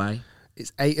go either way.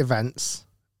 It's 8 events,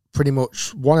 pretty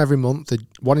much one every month,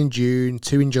 1 in June,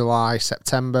 2 in July,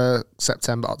 September,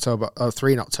 October,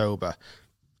 3 in October.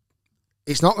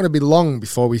 It's not going to be long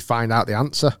before we find out the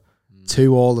answer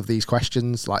to all of these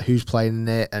questions, like who's playing in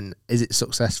it and is it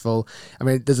successful. I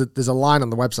mean, there's a line on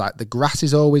the website, the grass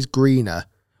is always greener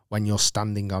when you're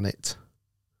standing on it.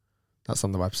 That's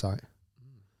on the website.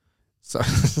 So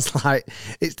it's like,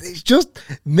 it's just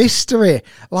mystery.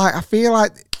 Like, I feel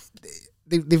like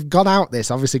they've gone out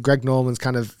this, obviously Greg Norman's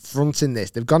kind of fronting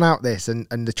this, they've gone out this and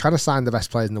they're trying to sign the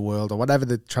best players in the world or whatever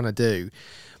they're trying to do,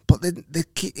 but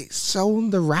it's so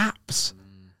under wraps.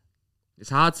 It's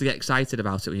hard to get excited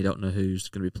about it when you don't know who's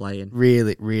going to be playing.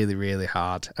 Really, really, really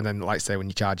hard. And then, like, say, when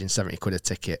you're charging 70 quid a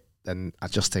ticket, then I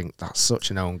just think that's such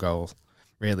an own goal.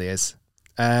 Really is.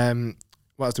 What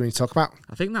else do we need to talk about?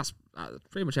 I think that's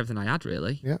pretty much everything I had,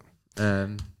 really. Yeah.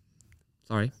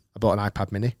 Sorry. I bought an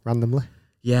iPad mini randomly.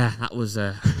 Yeah, that was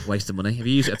a waste of money. Have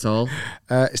you used it at all?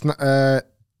 It's not...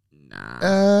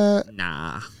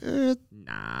 Nah.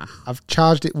 I've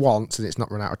charged it once and it's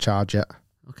not run out of charge yet.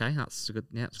 Okay, that's a good.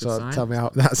 Yeah, that's a So good sign. tell me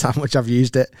that's how much I've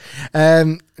used it.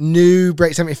 New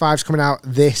Break 75's coming out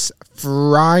this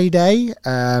Friday.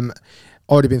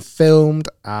 Already been filmed,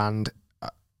 and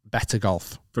Better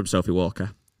Golf From Sophie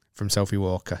Walker.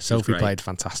 Sophie played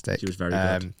fantastic. She was very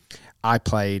good. I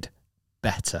played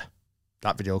better.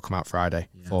 That video will come out Friday,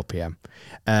 4 p.m.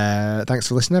 Thanks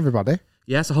for listening, everybody.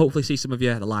 Yeah, so hopefully see some of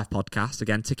you at the live podcast.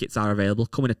 Again, tickets are available.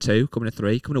 Coming to 2, coming to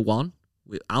 3, coming to 1.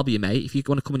 I'll be your mate. If you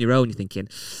want to come on your own, you're thinking,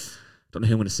 don't know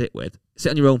who I'm going to sit with. Sit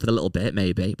on your own for a little bit,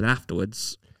 maybe, but then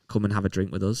afterwards, come and have a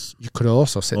drink with us. You could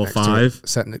also sit or next 5.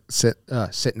 to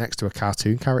sit next to a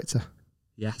cartoon character.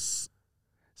 Yes.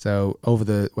 So when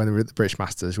we were at the British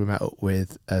Masters, we met up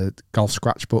with a golf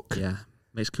scratch book. Yeah,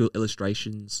 makes cool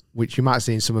illustrations, which you might have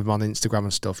seen some of them on Instagram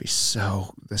and stuff.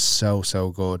 They're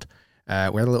so good. We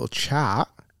had a little chat,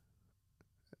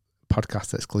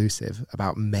 podcast exclusive,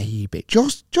 about maybe,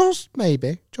 just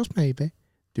maybe,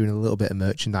 doing a little bit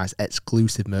of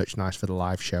exclusive merchandise for the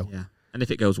live show. Yeah, and if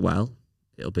it goes well,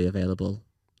 it'll be available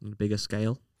on a bigger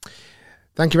scale.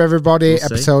 Thank you, everybody. We'll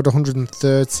Episode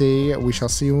 130. We shall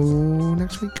see you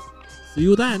next week. See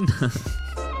you then.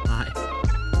 Bye.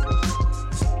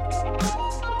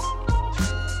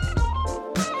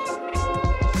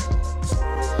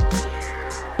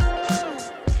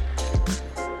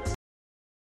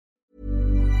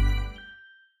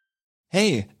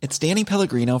 Hey, it's Danny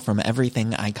Pellegrino from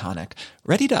Everything Iconic.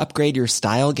 Ready to upgrade your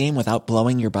style game without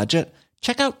blowing your budget?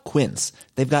 Check out Quince.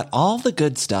 They've got all the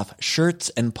good stuff,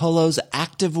 shirts and polos,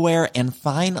 activewear, and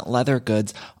fine leather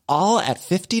goods, all at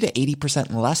 50 to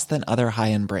 80% less than other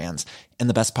high-end brands. And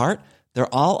the best part?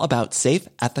 They're all about safe,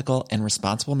 ethical, and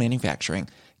responsible manufacturing.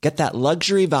 Get that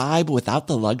luxury vibe without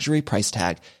the luxury price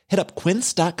tag. Hit up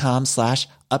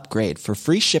quince.com/upgrade for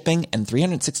free shipping and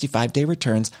 365-day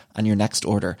returns on your next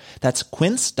order. That's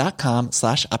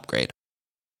quince.com/upgrade.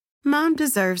 Mom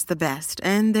deserves the best,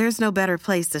 and there's no better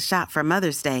place to shop for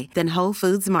Mother's Day than Whole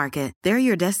Foods Market. They're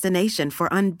your destination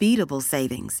for unbeatable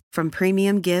savings, from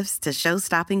premium gifts to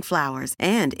show-stopping flowers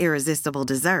and irresistible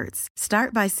desserts.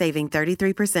 Start by saving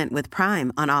 33% with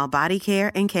Prime on all body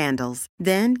care and candles.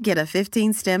 Then get a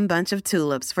 15-stem bunch of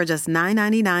tulips for just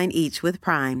 $9.99 each with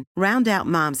Prime. Round out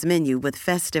Mom's menu with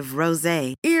festive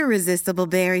rosé, irresistible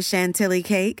berry chantilly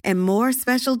cake, and more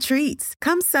special treats.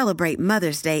 Come celebrate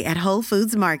Mother's Day at Whole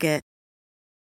Foods Market.